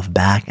myself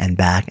back and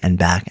back and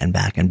back and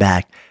back and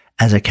back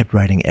as I kept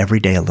writing every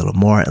day a little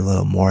more, a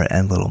little more,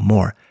 and a little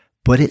more.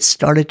 But it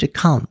started to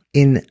come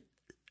in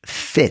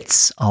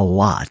fits a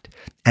lot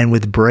and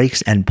with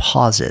breaks and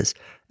pauses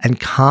and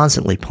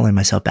constantly pulling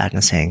myself back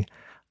and saying,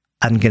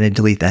 I'm going to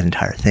delete that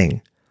entire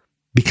thing.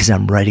 because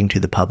I'm writing to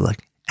the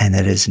public, and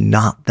it is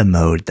not the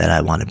mode that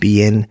I want to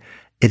be in.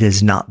 It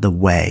is not the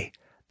way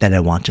that I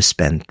want to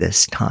spend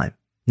this time.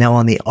 Now,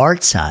 on the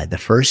art side, the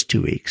first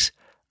 2 weeks,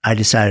 I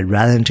decided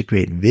rather than to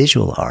create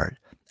visual art,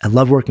 I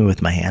love working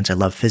with my hands. I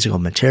love physical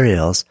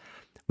materials.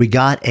 We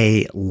got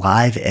a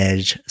live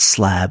edge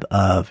slab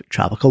of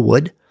tropical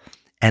wood,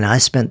 and I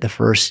spent the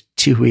first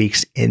 2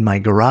 weeks in my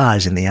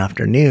garage in the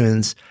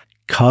afternoons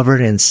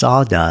covered in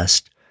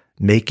sawdust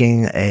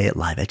making a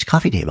live edge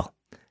coffee table,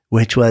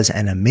 which was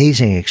an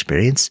amazing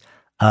experience.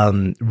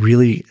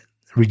 Really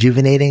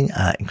rejuvenating,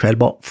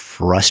 incredible,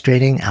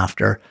 frustrating.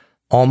 After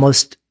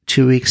almost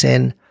 2 weeks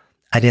in,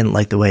 I didn't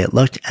like the way it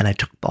looked, and I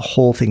took the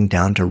whole thing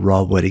down to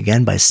raw wood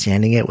again by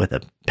sanding it with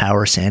a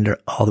power sander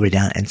all the way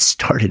down and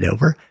started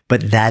over.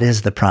 But that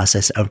is the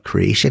process of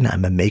creation.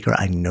 I'm a maker.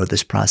 I know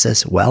this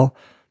process well.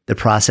 The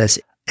process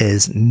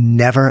is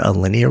never a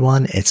linear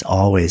one. It's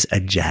always a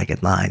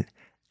jagged line.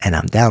 And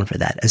I'm down for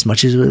that. As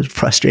much as it was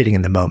frustrating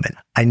in the moment,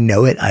 I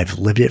know it. I've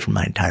lived it for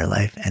my entire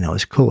life, and I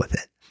was cool with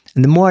it.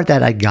 And the more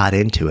that I got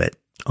into it,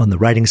 on the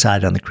writing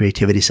side, on the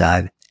creativity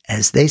side,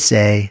 as they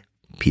say,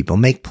 people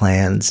make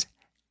plans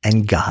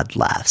and God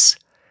laughs.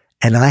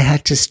 And I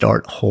had to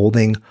start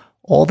holding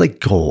all the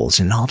goals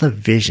and all the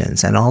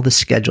visions and all the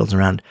schedules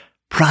around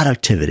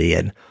productivity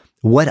and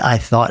what I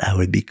thought I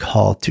would be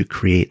called to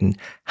create and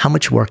how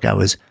much work I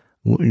was,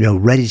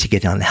 ready to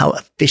get done, how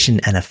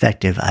efficient and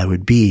effective I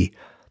would be.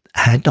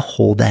 I had to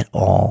hold that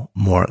all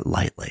more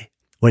lightly.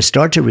 What I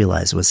started to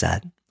realize was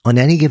that on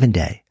any given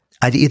day,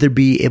 I'd either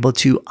be able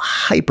to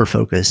hyper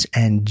focus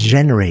and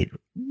generate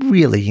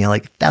really,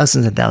 like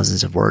thousands and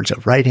thousands of words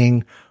of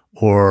writing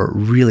or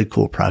really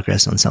cool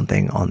progress on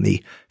something on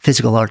the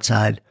physical art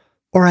side,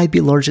 or I'd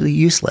be largely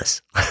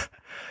useless,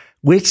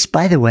 which,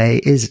 by the way,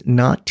 is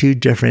not too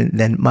different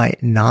than my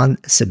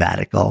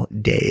non-sabbatical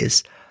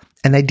days.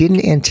 And I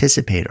didn't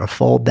anticipate or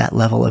fold that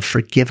level of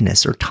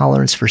forgiveness or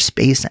tolerance for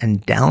space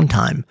and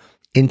downtime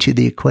into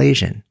the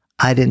equation.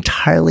 I'd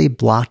entirely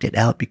blocked it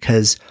out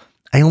because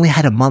I only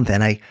had a month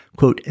and I,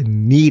 quote,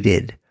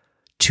 needed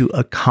to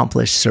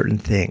accomplish certain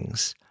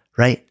things,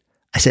 right?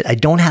 I said, I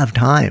don't have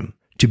time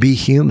to be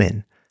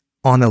human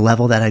on a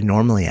level that I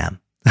normally am,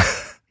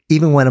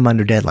 even when I'm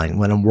under deadline,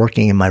 when I'm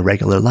working in my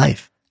regular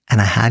life.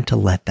 And I had to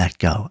let that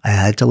go. I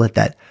had to let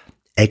that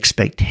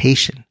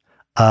expectation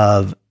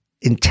of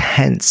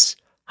intense,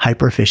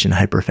 hyper-efficient,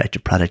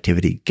 hyper-effective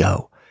productivity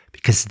go,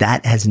 because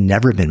that has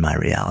never been my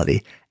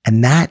reality.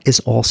 And that is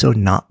also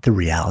not the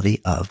reality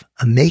of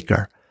a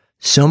maker.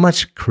 So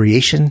much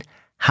creation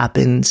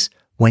happens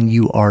when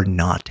you are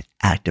not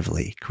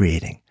actively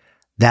creating.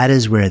 That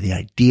is where the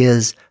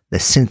ideas, the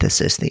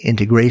synthesis, the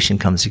integration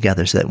comes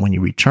together so that when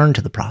you return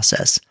to the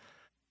process,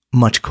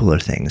 much cooler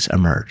things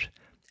emerge.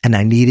 And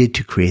I needed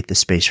to create the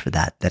space for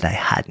that I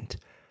hadn't.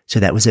 So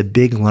that was a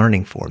big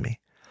learning for me.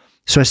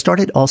 So I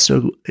started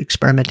also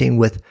experimenting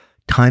with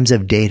times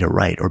of day to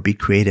write or be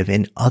creative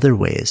in other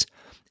ways.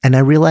 And I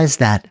realized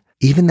that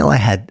even though I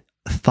had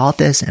thought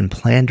this and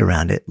planned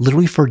around it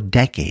literally for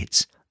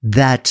decades,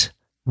 that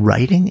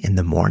writing in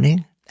the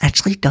morning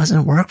actually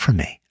doesn't work for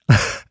me.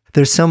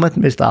 There's so much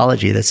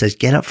mythology that says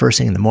get up first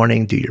thing in the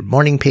morning, do your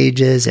morning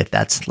pages, if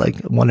that's like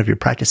one of your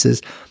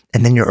practices,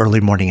 and then your early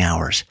morning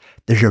hours.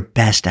 They're your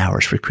best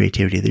hours for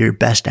creativity. They're your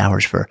best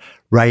hours for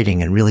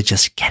writing and really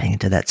just getting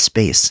into that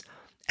space.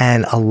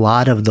 And a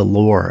lot of the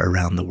lore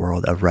around the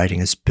world of writing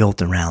is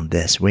built around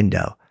this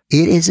window.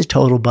 It is a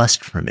total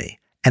bust for me.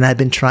 And I've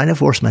been trying to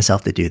force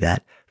myself to do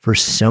that for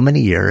so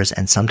many years.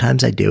 And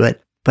sometimes I do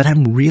it, but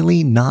I'm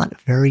really not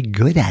very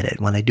good at it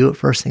when I do it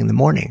first thing in the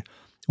morning.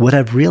 What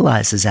I've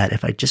realized is that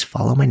if I just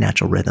follow my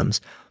natural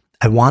rhythms,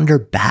 I wander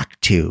back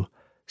to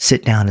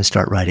sit down and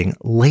start writing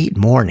late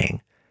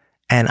morning.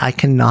 And I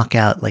can knock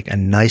out like a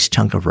nice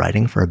chunk of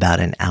writing for about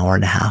an hour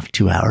and a half,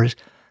 2 hours.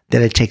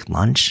 Then I take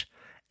lunch.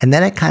 And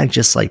then I kind of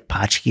just like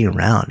potchkey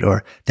around,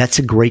 or that's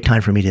a great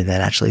time for me to then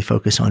actually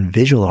focus on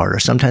visual art, or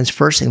sometimes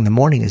first thing in the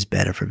morning is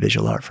better for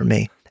visual art for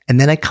me. And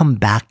then I come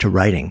back to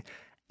writing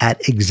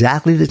at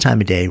exactly the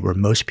time of day where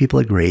most people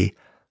agree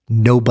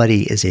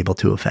nobody is able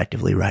to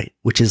effectively write,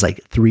 which is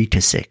like 3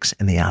 to 6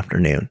 in the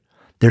afternoon.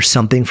 There's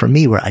something for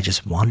me where I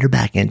just wander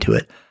back into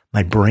it.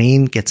 My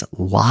brain gets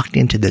locked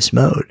into this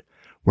mode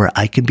where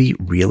I can be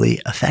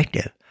really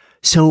effective.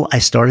 So I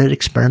started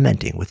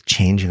experimenting with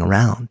changing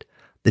around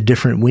the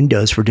different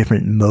windows for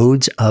different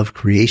modes of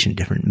creation,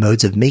 different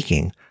modes of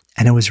making.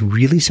 And I was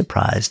really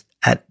surprised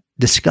at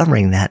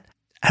discovering that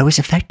I was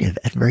effective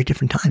at very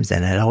different times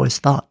than I'd always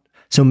thought.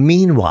 So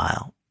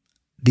meanwhile,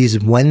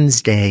 these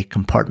Wednesday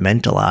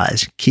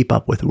compartmentalized keep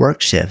up with work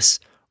shifts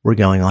were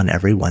going on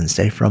every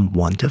Wednesday from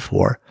 1 to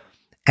 4.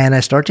 And I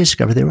started to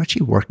discover they were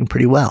actually working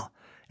pretty well.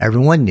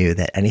 Everyone knew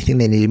that anything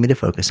they needed me to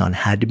focus on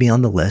had to be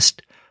on the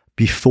list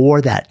before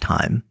that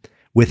time,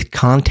 with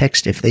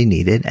context if they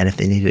needed, and if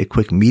they needed a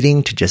quick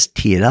meeting to just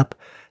tee it up,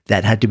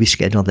 that had to be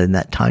scheduled in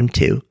that time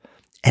too.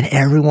 And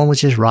everyone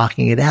was just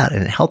rocking it out.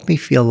 And it helped me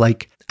feel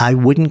like I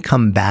wouldn't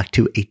come back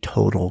to a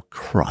total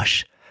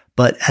crush.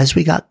 But as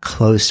we got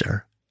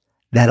closer,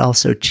 that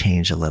also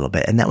changed a little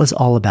bit. And that was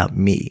all about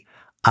me.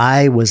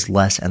 I was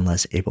less and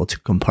less able to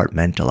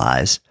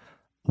compartmentalize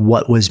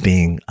what was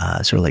being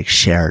sort of like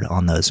shared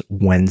on those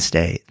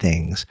Wednesday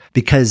things,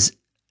 because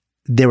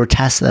there were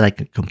tasks that I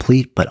could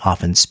complete, but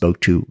often spoke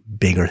to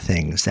bigger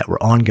things that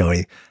were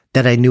ongoing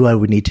that I knew I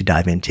would need to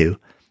dive into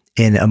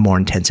in a more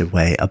intensive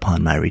way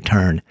upon my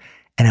return.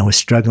 And I was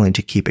struggling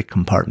to keep it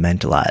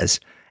compartmentalized.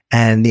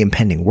 And the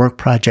impending work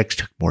projects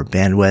took more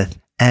bandwidth.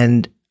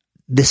 And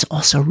this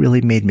also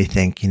really made me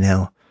think,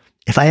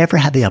 if I ever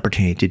had the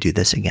opportunity to do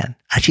this again,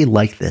 I actually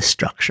like this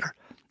structure.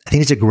 I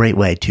think it's a great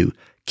way to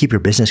keep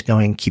your business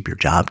going, keep your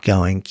job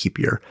going, keep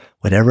your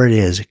whatever it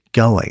is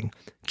going.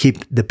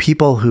 Keep the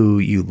people who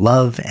you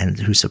love and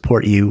who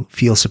support you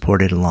feel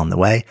supported along the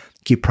way.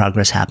 Keep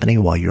progress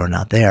happening while you're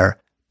not there.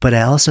 But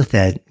I also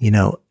said,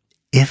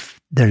 if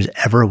there's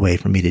ever a way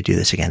for me to do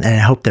this again, and I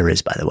hope there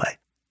is, by the way,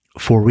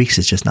 4 weeks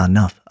is just not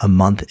enough. A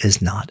month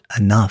is not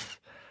enough.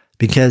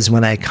 Because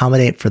when I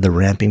accommodate for the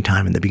ramping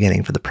time in the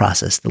beginning for the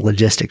process, the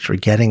logistics for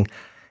getting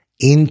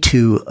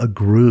into a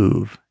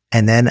groove,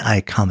 and then I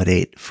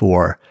accommodate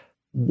for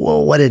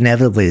what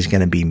inevitably is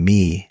going to be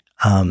me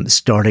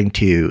starting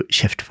to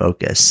shift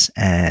focus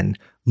and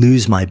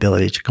lose my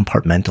ability to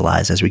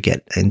compartmentalize as we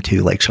get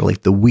into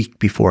the week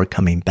before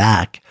coming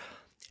back,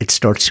 it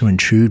starts to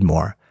intrude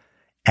more.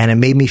 And it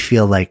made me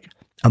feel like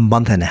a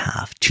month and a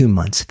half, 2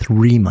 months,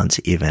 3 months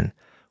even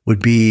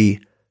would be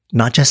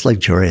not just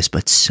luxurious,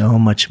 but so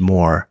much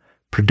more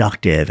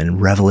productive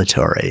and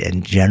revelatory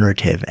and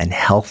generative and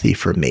healthy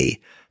for me,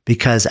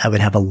 because I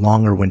would have a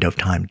longer window of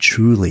time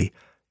truly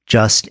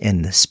just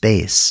in the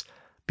space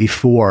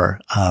before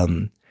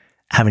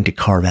having to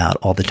carve out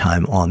all the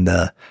time on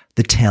the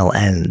tail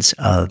ends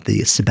of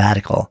the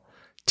sabbatical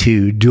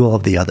to do all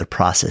of the other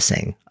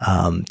processing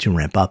to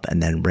ramp up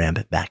and then ramp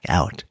it back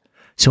out.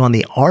 So on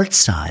the art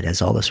side,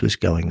 as all this was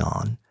going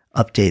on,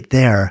 update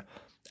there,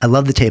 I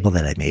love the table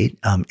that I made.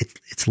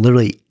 It's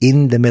literally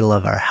in the middle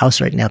of our house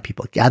right now.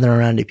 People gather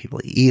around it. People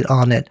eat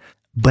on it.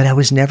 But I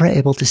was never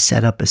able to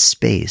set up a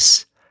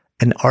space,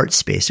 an art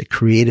space, a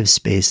creative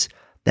space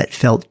that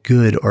felt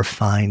good or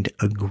find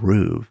a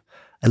groove.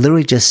 I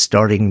literally just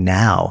starting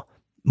now,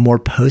 more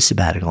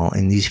post-sabbatical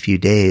in these few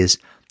days,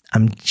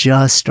 I'm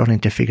just starting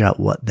to figure out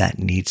what that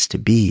needs to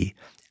be.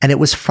 And it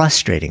was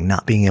frustrating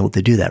not being able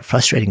to do that.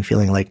 Frustrating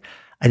feeling like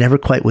I never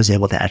quite was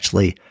able to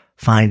actually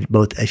find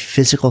both a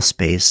physical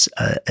space,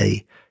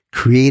 a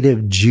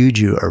creative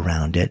juju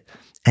around it,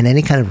 and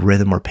any kind of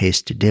rhythm or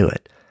pace to do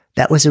it.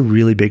 That was a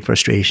really big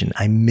frustration.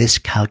 I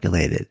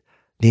miscalculated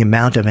the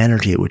amount of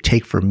energy it would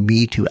take for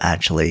me to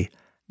actually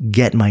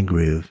get my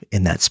groove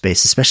in that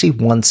space, especially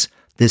once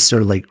this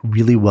sort of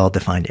really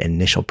well-defined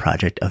initial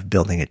project of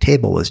building a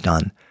table was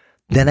done.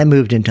 Then I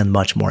moved into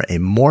much more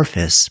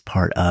amorphous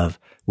part of,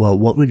 well,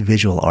 what would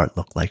visual art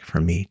look like for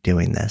me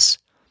doing this?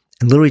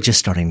 And literally just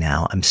starting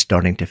now, I'm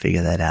starting to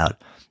figure that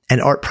out. And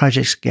art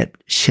projects get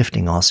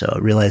shifting also. I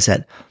realize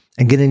that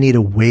I'm going to need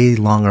a way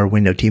longer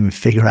window to even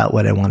figure out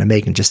what I want to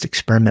make and just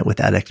experiment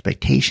without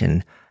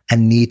expectation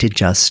and need to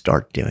just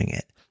start doing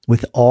it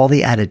with all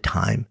the added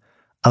time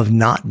of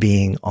not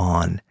being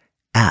on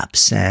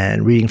apps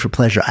and reading for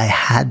pleasure. I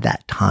had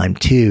that time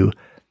too,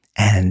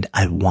 and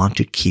I want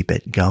to keep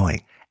it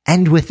going.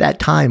 And with that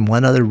time,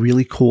 one other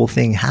really cool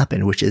thing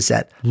happened, which is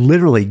that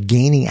literally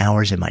gaining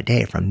hours in my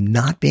day from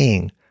not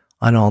being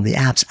on all the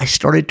apps, I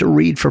started to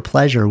read for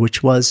pleasure,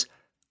 which was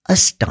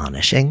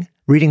astonishing.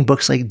 Reading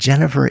books like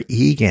Jennifer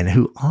Egan,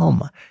 who,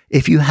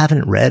 if you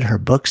haven't read her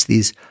books,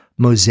 these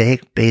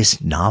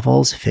mosaic-based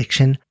novels,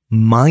 fiction,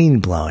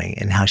 mind-blowing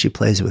in how she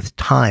plays with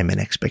time and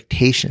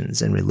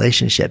expectations and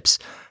relationships.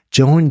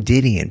 Joan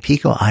Didion,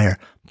 Pico Iyer,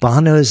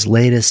 Bono's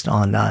latest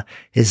on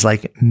his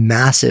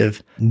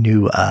massive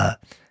new, I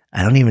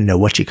don't even know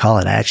what you call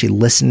it. I actually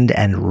listened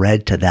and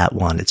read to that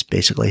one. It's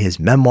basically his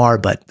memoir,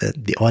 but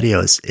the audio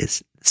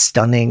is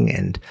stunning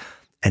and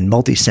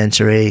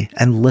multisensory,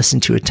 and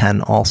listened to it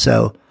 10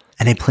 also.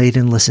 And I played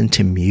and listened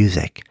to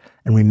music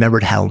and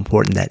remembered how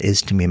important that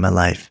is to me in my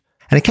life.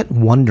 And I kept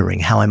wondering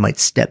how I might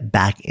step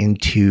back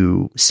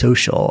into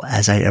social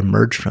as I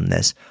emerged from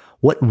this,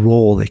 what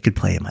role they could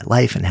play in my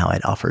life and how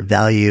I'd offer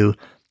value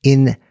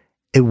in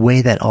a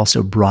way that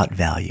also brought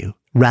value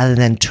rather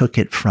than took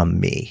it from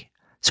me.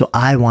 So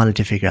I wanted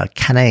to figure out,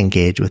 can I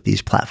engage with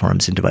these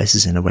platforms and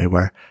devices in a way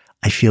where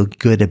I feel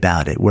good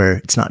about it, where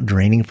it's not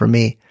draining for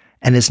me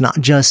and it's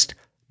not just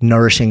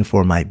nourishing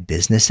for my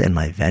business and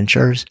my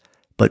ventures,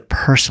 but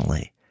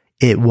personally,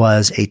 it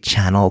was a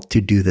channel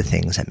to do the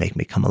things that make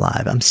me come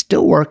alive. I'm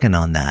still working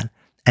on that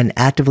and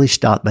actively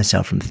stopped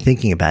myself from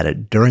thinking about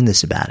it during the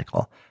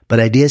sabbatical, but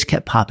ideas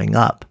kept popping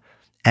up.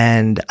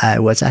 And I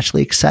was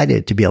actually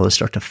excited to be able to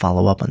start to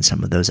follow up on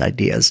some of those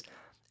ideas.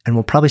 And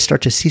we'll probably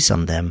start to see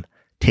some of them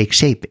take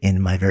shape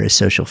in my various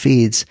social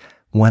feeds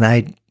when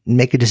I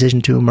make a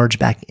decision to emerge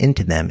back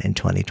into them in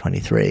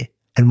 2023.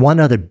 And one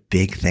other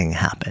big thing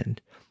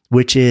happened,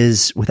 which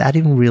is, without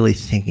even really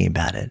thinking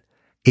about it,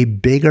 a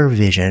bigger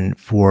vision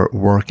for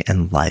work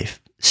and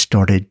life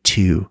started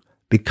to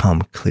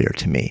become clear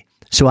to me.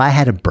 So I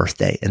had a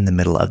birthday in the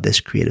middle of this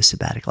creative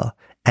sabbatical,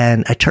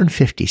 and I turned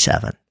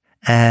 57.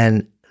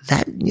 And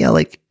that,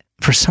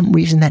 for some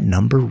reason, that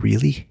number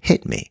really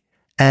hit me.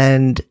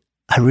 And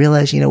I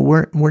realized,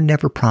 we're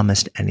never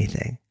promised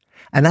anything.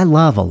 And I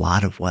love a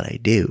lot of what I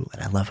do,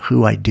 and I love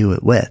who I do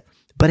it with.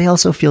 But I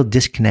also feel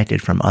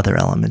disconnected from other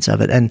elements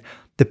of it. And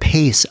the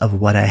pace of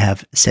what I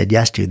have said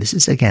yes to, this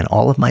is, again,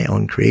 all of my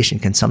own creation,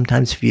 can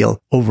sometimes feel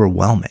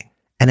overwhelming.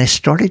 And I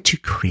started to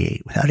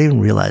create, without even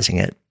realizing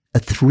it, a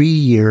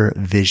 3-year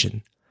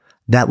vision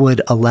that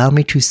would allow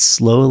me to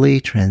slowly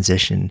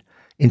transition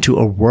into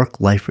a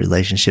work-life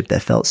relationship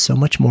that felt so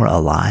much more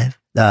alive,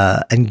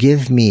 and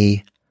give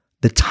me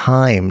the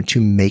time to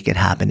make it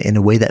happen in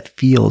a way that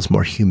feels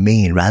more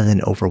humane rather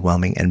than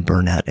overwhelming and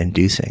burnout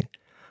inducing.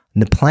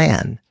 And the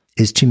plan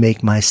is to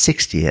make my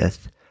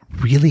 60th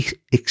really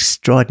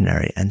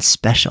extraordinary and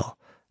special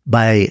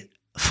by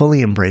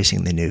fully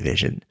embracing the new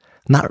vision.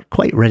 I'm not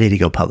quite ready to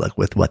go public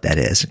with what that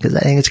is, because I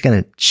think it's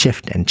going to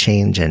shift and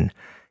change and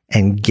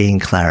gain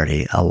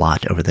clarity a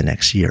lot over the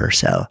next year or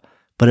so.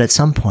 But at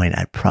some point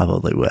I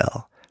probably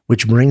will,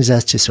 which brings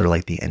us to sort of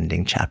like the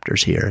ending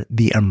chapters here,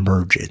 the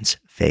emergence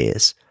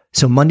phase.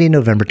 So Monday,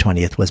 November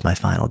 20th was my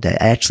final day.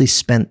 I actually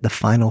spent the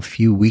final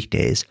few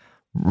weekdays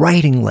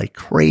writing like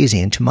crazy.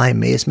 And to my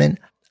amazement,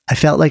 I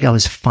felt like I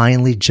was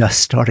finally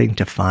just starting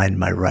to find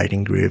my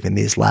writing groove in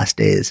these last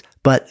days.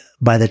 But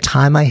by the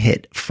time I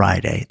hit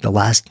Friday, the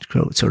last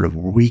sort of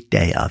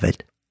weekday of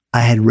it,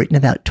 I had written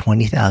about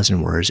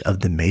 20,000 words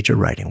of the major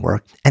writing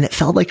work, and it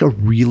felt like a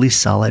really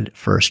solid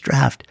first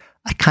draft.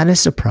 I kind of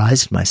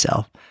surprised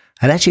myself.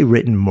 I'd actually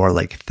written more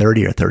like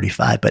 30 or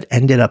 35, but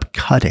ended up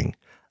cutting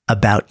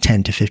about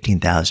 10 to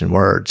 15,000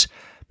 words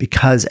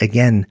because,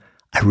 again,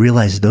 I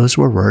realized those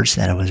were words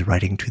that I was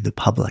writing to the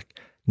public,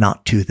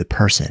 not to the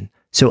person.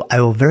 So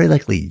I will very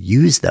likely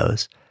use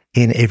those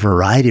in a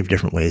variety of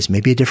different ways,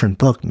 maybe a different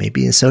book,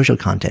 maybe in social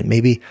content,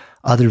 maybe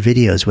other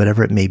videos,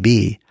 whatever it may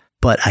be.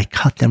 But I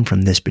cut them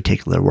from this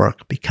particular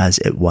work because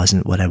it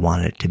wasn't what I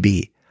wanted it to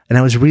be. And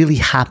I was really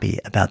happy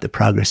about the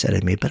progress that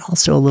I made, but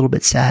also a little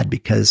bit sad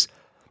because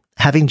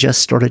having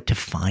just started to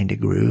find a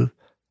groove,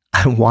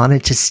 I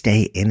wanted to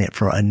stay in it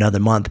for another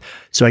month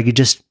so I could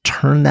just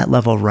turn that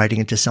level of writing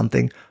into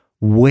something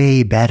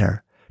way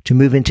better, to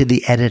move into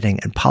the editing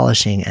and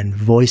polishing and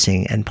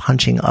voicing and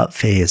punching up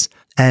phase.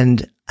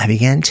 And I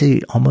began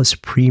to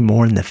almost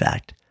pre-mourn the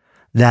fact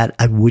that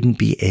I wouldn't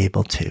be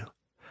able to.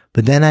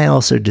 But then I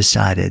also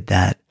decided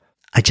that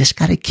I just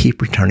got to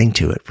keep returning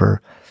to it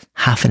for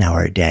half an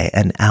hour a day,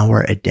 an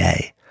hour a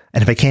day.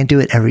 And if I can't do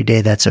it every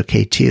day, that's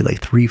okay too,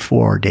 like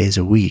 3-4 days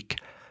a week,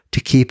 to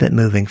keep it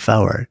moving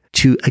forward,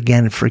 to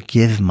again,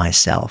 forgive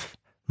myself,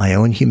 my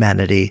own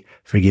humanity,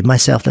 forgive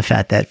myself the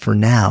fact that for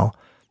now,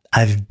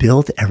 I've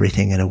built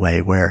everything in a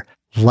way where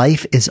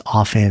life is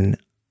often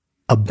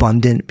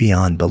abundant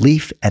beyond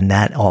belief. And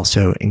that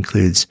also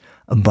includes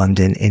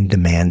abundant in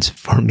demands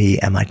for me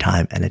and my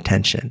time and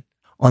attention.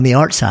 On the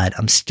art side,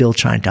 I'm still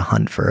trying to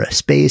hunt for a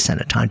space and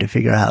a time to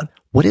figure out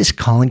what is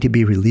calling to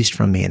be released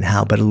from me and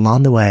how. But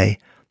along the way,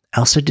 I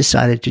also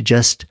decided to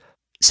just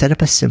set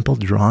up a simple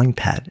drawing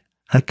pad,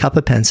 a cup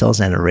of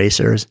pencils and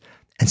erasers,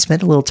 and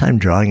spend a little time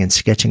drawing and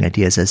sketching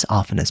ideas as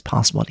often as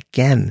possible. And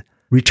again,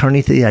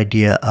 returning to the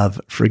idea of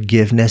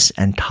forgiveness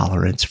and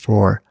tolerance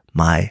for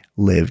my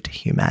lived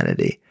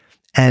humanity.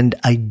 And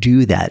I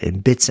do that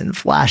in bits and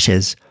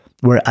flashes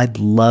where I'd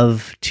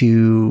love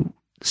to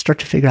start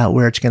to figure out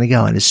where it's going to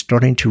go. And it's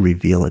starting to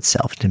reveal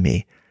itself to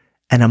me.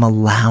 And I'm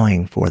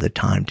allowing for the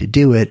time to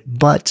do it,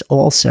 but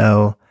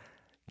also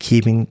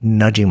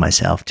nudging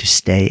myself to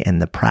stay in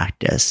the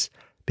practice,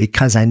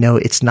 because I know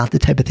it's not the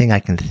type of thing I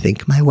can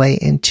think my way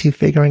into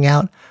figuring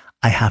out.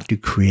 I have to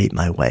create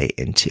my way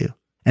into.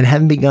 And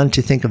having begun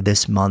to think of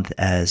this month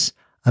as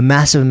a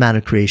massive amount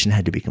of creation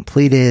had to be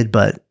completed,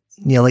 but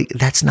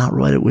that's not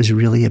what it was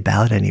really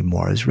about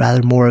anymore. It was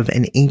rather more of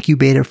an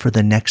incubator for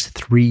the next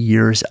 3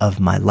 years of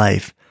my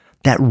life.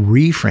 That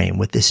reframe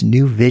with this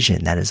new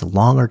vision that is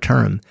longer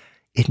term,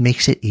 it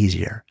makes it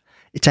easier.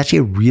 It's actually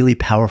a really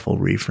powerful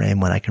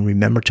reframe when I can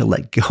remember to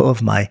let go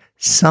of my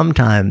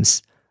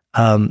sometimes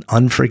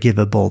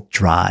unforgivable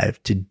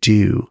drive to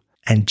do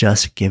and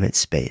just give it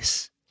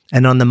space.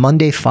 And on the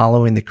Monday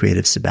following the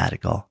creative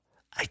sabbatical,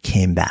 I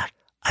came back.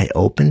 I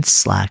opened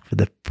Slack for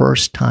the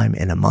first time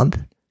in a month.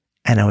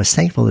 And I was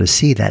thankful to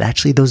see that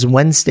actually those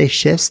Wednesday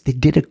shifts, they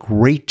did a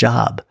great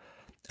job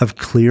of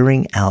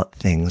clearing out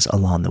things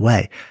along the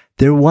way.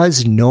 There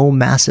was no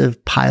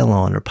massive pile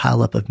on or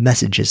pile up of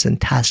messages and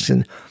tasks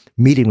and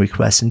meeting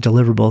requests and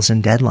deliverables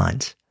and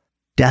deadlines.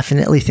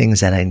 Definitely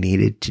things that I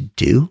needed to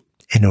do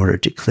in order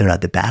to clear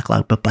out the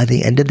backlog. But by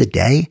the end of the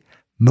day,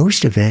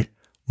 most of it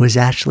was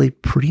actually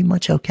pretty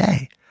much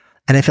okay.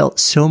 And I felt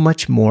so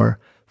much more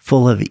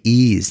full of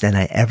ease than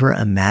I ever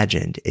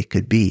imagined it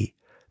could be,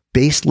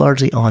 based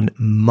largely on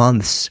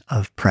months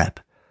of prep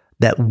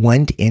that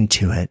went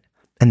into it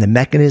and the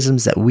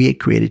mechanisms that we had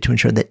created to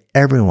ensure that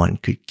everyone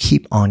could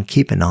keep on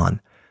keeping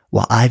on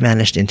while I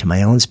vanished into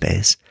my own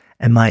space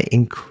and my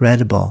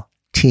incredible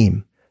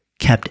team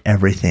kept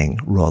everything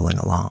rolling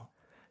along.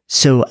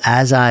 So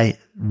as I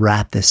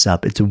wrap this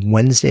up, it's a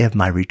Wednesday of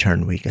my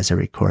return week as I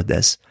record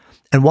this.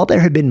 And while there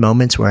have been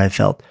moments where I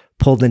felt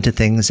pulled into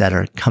things that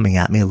are coming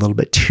at me a little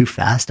bit too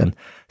fast, I'm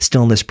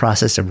still in this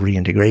process of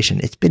reintegration.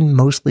 It's been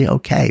mostly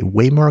okay,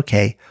 way more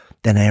okay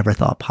than I ever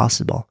thought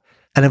possible.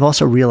 And I've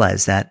also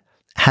realized that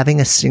having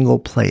a single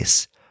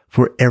place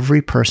for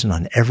every person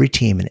on every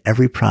team and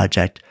every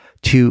project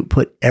to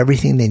put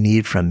everything they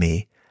need from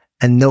me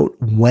and note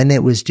when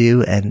it was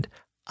due. And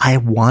I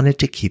wanted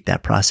to keep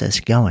that process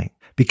going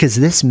because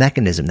this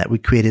mechanism that we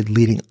created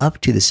leading up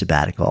to the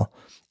sabbatical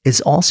is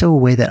also a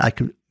way that I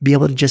could be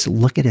able to just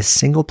look at a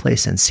single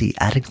place and see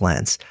at a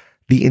glance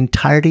the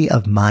entirety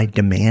of my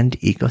demand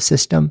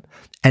ecosystem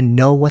and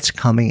know what's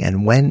coming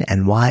and when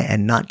and why,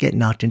 and not get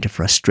knocked into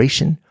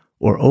frustration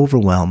or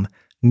overwhelm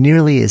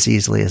nearly as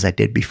easily as I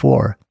did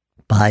before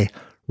by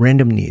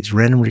random needs,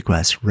 random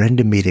requests,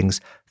 random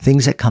meetings,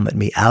 things that come at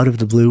me out of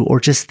the blue, or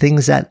just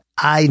things that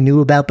I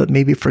knew about but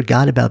maybe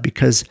forgot about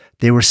because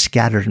they were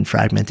scattered and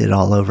fragmented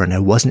all over and I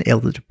wasn't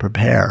able to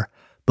prepare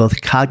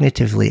both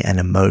cognitively and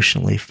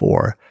emotionally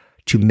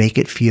to make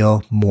it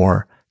feel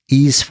more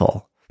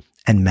easeful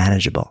and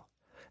manageable.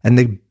 And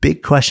the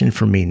big question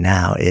for me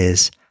now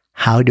is,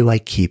 how do I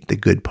keep the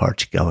good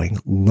parts going,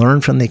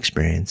 learn from the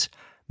experience,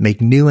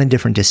 make new and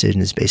different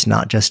decisions based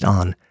not just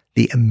on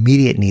the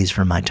immediate needs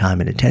for my time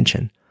and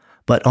attention,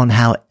 but on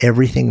how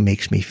everything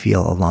makes me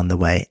feel along the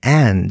way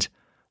and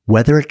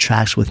whether it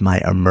tracks with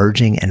my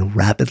emerging and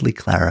rapidly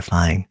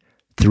clarifying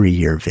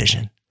 3-year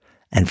vision.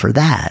 And for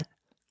that,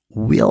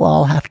 we'll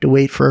all have to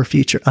wait for a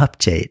future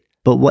update.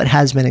 But what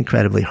has been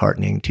incredibly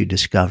heartening to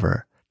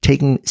discover,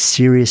 taking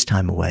serious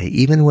time away,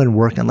 even when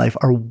work and life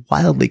are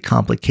wildly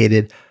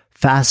complicated,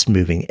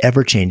 fast-moving,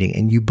 ever-changing,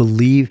 and you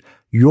believe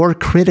you're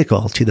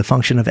critical to the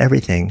function of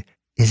everything,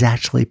 is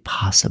actually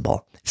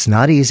possible. It's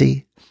not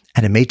easy,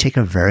 and it may take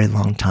a very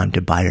long time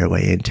to buy your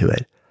way into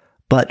it.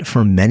 But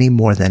for many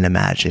more than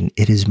imagine,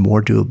 it is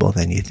more doable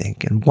than you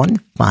think. And one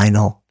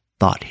final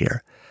thought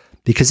here,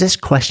 because this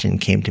question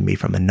came to me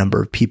from a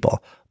number of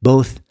people,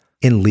 both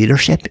in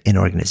leadership in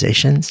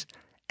organizations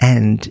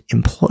and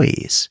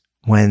employees,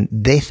 when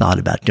they thought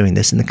about doing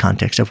this in the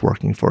context of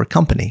working for a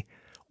company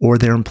or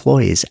their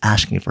employees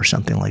asking for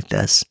something like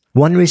this.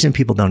 One reason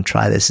people don't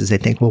try this is they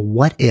think, well,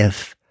 what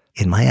if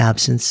in my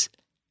absence,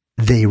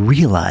 they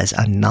realize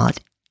I'm not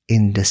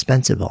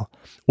indispensable?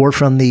 Or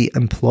from the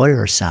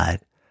employer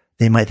side,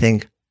 they might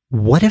think,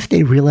 what if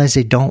they realize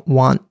they don't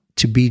want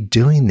to be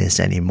doing this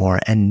anymore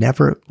and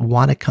never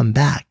want to come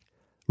back?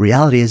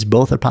 Reality is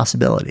both are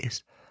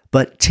possibilities.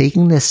 But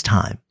taking this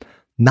time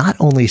not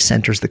only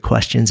centers the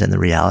questions and the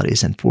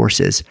realities and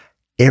forces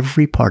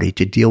every party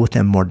to deal with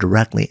them more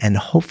directly and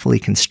hopefully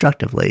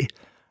constructively,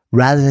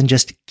 rather than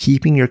just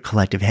keeping your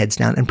collective heads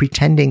down and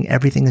pretending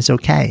everything is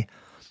okay.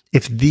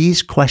 If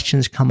these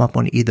questions come up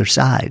on either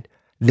side,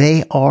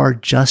 they are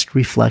just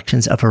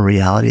reflections of a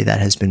reality that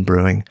has been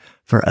brewing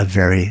for a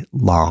very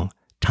long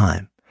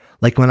time.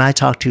 Like when I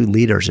talk to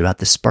leaders about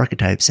the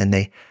Sparketypes and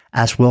they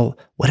ask, well,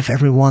 what if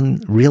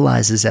everyone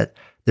realizes that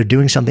they're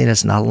doing something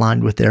that's not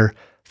aligned with their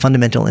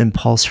fundamental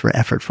impulse for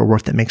effort for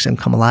work that makes them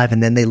come alive,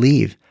 and then they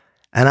leave?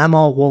 And I'm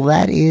all, well,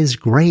 that is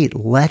great.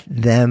 Let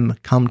them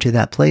come to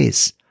that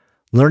place.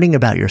 Learning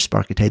about your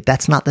Sparketype,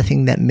 that's not the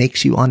thing that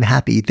makes you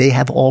unhappy. They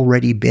have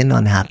already been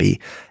unhappy,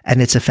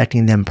 and it's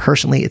affecting them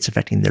personally. It's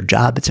affecting their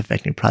job. It's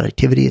affecting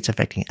productivity. It's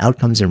affecting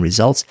outcomes and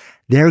results.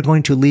 They're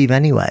going to leave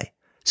anyway.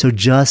 So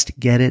just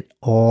get it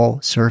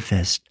all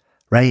surfaced,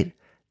 right?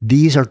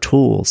 These are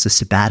tools, the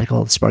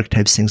sabbatical, the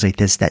Sparketypes, things like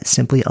this, that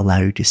simply allow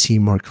you to see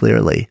more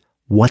clearly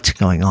what's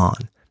going on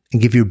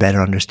and give you a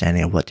better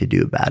understanding of what to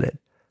do about it.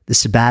 The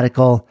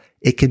sabbatical,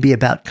 it can be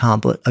about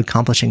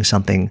accomplishing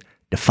something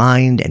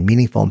defined and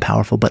meaningful and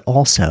powerful, but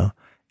also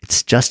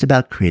it's just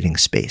about creating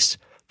space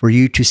for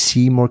you to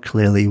see more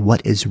clearly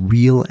what is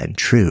real and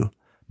true,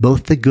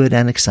 both the good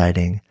and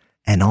exciting,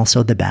 and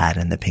also the bad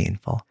and the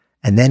painful.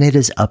 And then it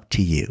is up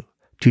to you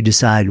to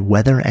decide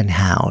whether and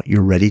how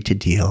you're ready to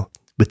deal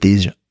with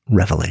these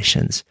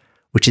revelations,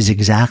 which is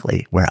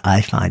exactly where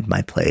I find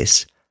my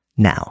place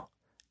now.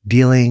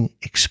 Dealing,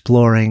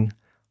 exploring,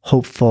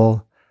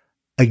 hopeful,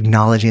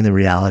 acknowledging the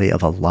reality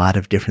of a lot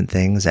of different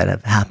things that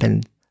have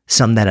happened,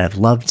 some that I've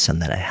loved, some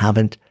that I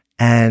haven't,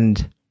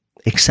 and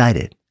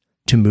excited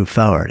to move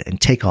forward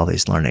and take all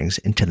these learnings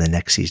into the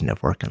next season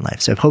of work and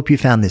life. So I hope you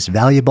found this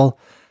valuable.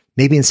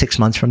 Maybe in 6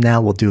 months from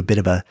now, we'll do a bit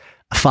of a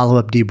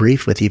follow-up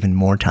debrief with even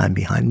more time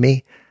behind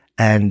me.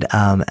 And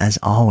as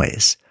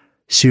always,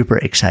 super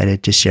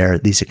excited to share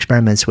these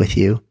experiments with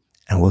you.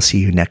 And we'll see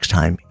you next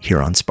time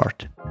here on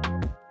Sparked.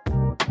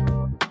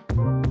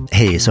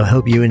 Hey, so I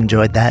hope you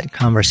enjoyed that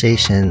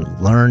conversation,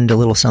 learned a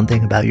little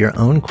something about your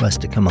own quest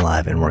to come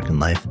alive in work and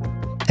life,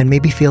 and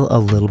maybe feel a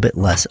little bit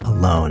less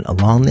alone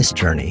along this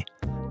journey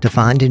to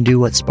find and do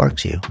what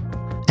sparks you.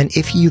 And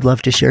if you'd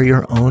love to share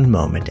your own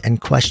moment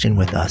and question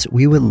with us,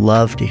 we would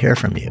love to hear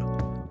from you.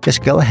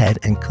 Just go ahead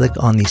and click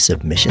on the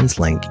submissions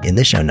link in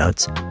the show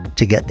notes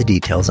to get the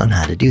details on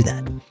how to do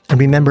that. And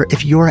remember,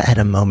 if you're at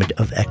a moment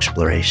of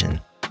exploration,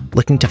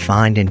 looking to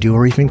find and do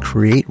or even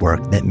create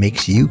work that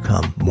makes you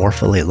come more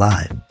fully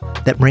alive,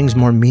 that brings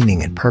more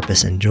meaning and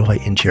purpose and joy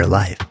into your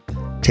life,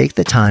 Take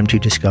the time to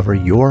discover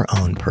your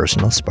own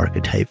personal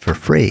Sparketype for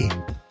free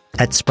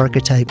at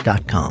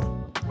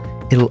Sparketype.com.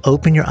 It'll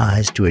open your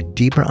eyes to a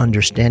deeper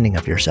understanding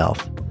of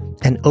yourself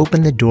and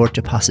open the door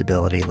to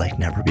possibility like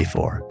never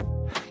before.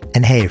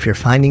 And hey, if you're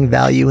finding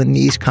value in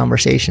these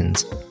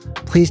conversations,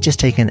 please just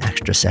take an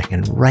extra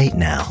second right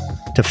now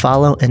to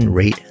follow and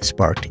rate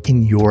Sparked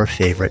in your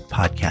favorite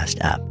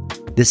podcast app.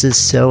 This is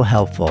so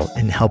helpful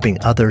in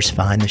helping others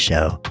find the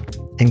show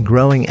and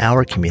growing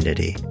our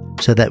community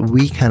so that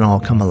we can all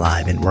come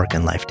alive in work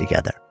and life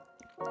together.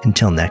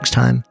 Until next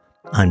time,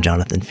 I'm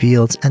Jonathan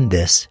Fields, and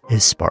this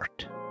is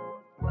Sparked.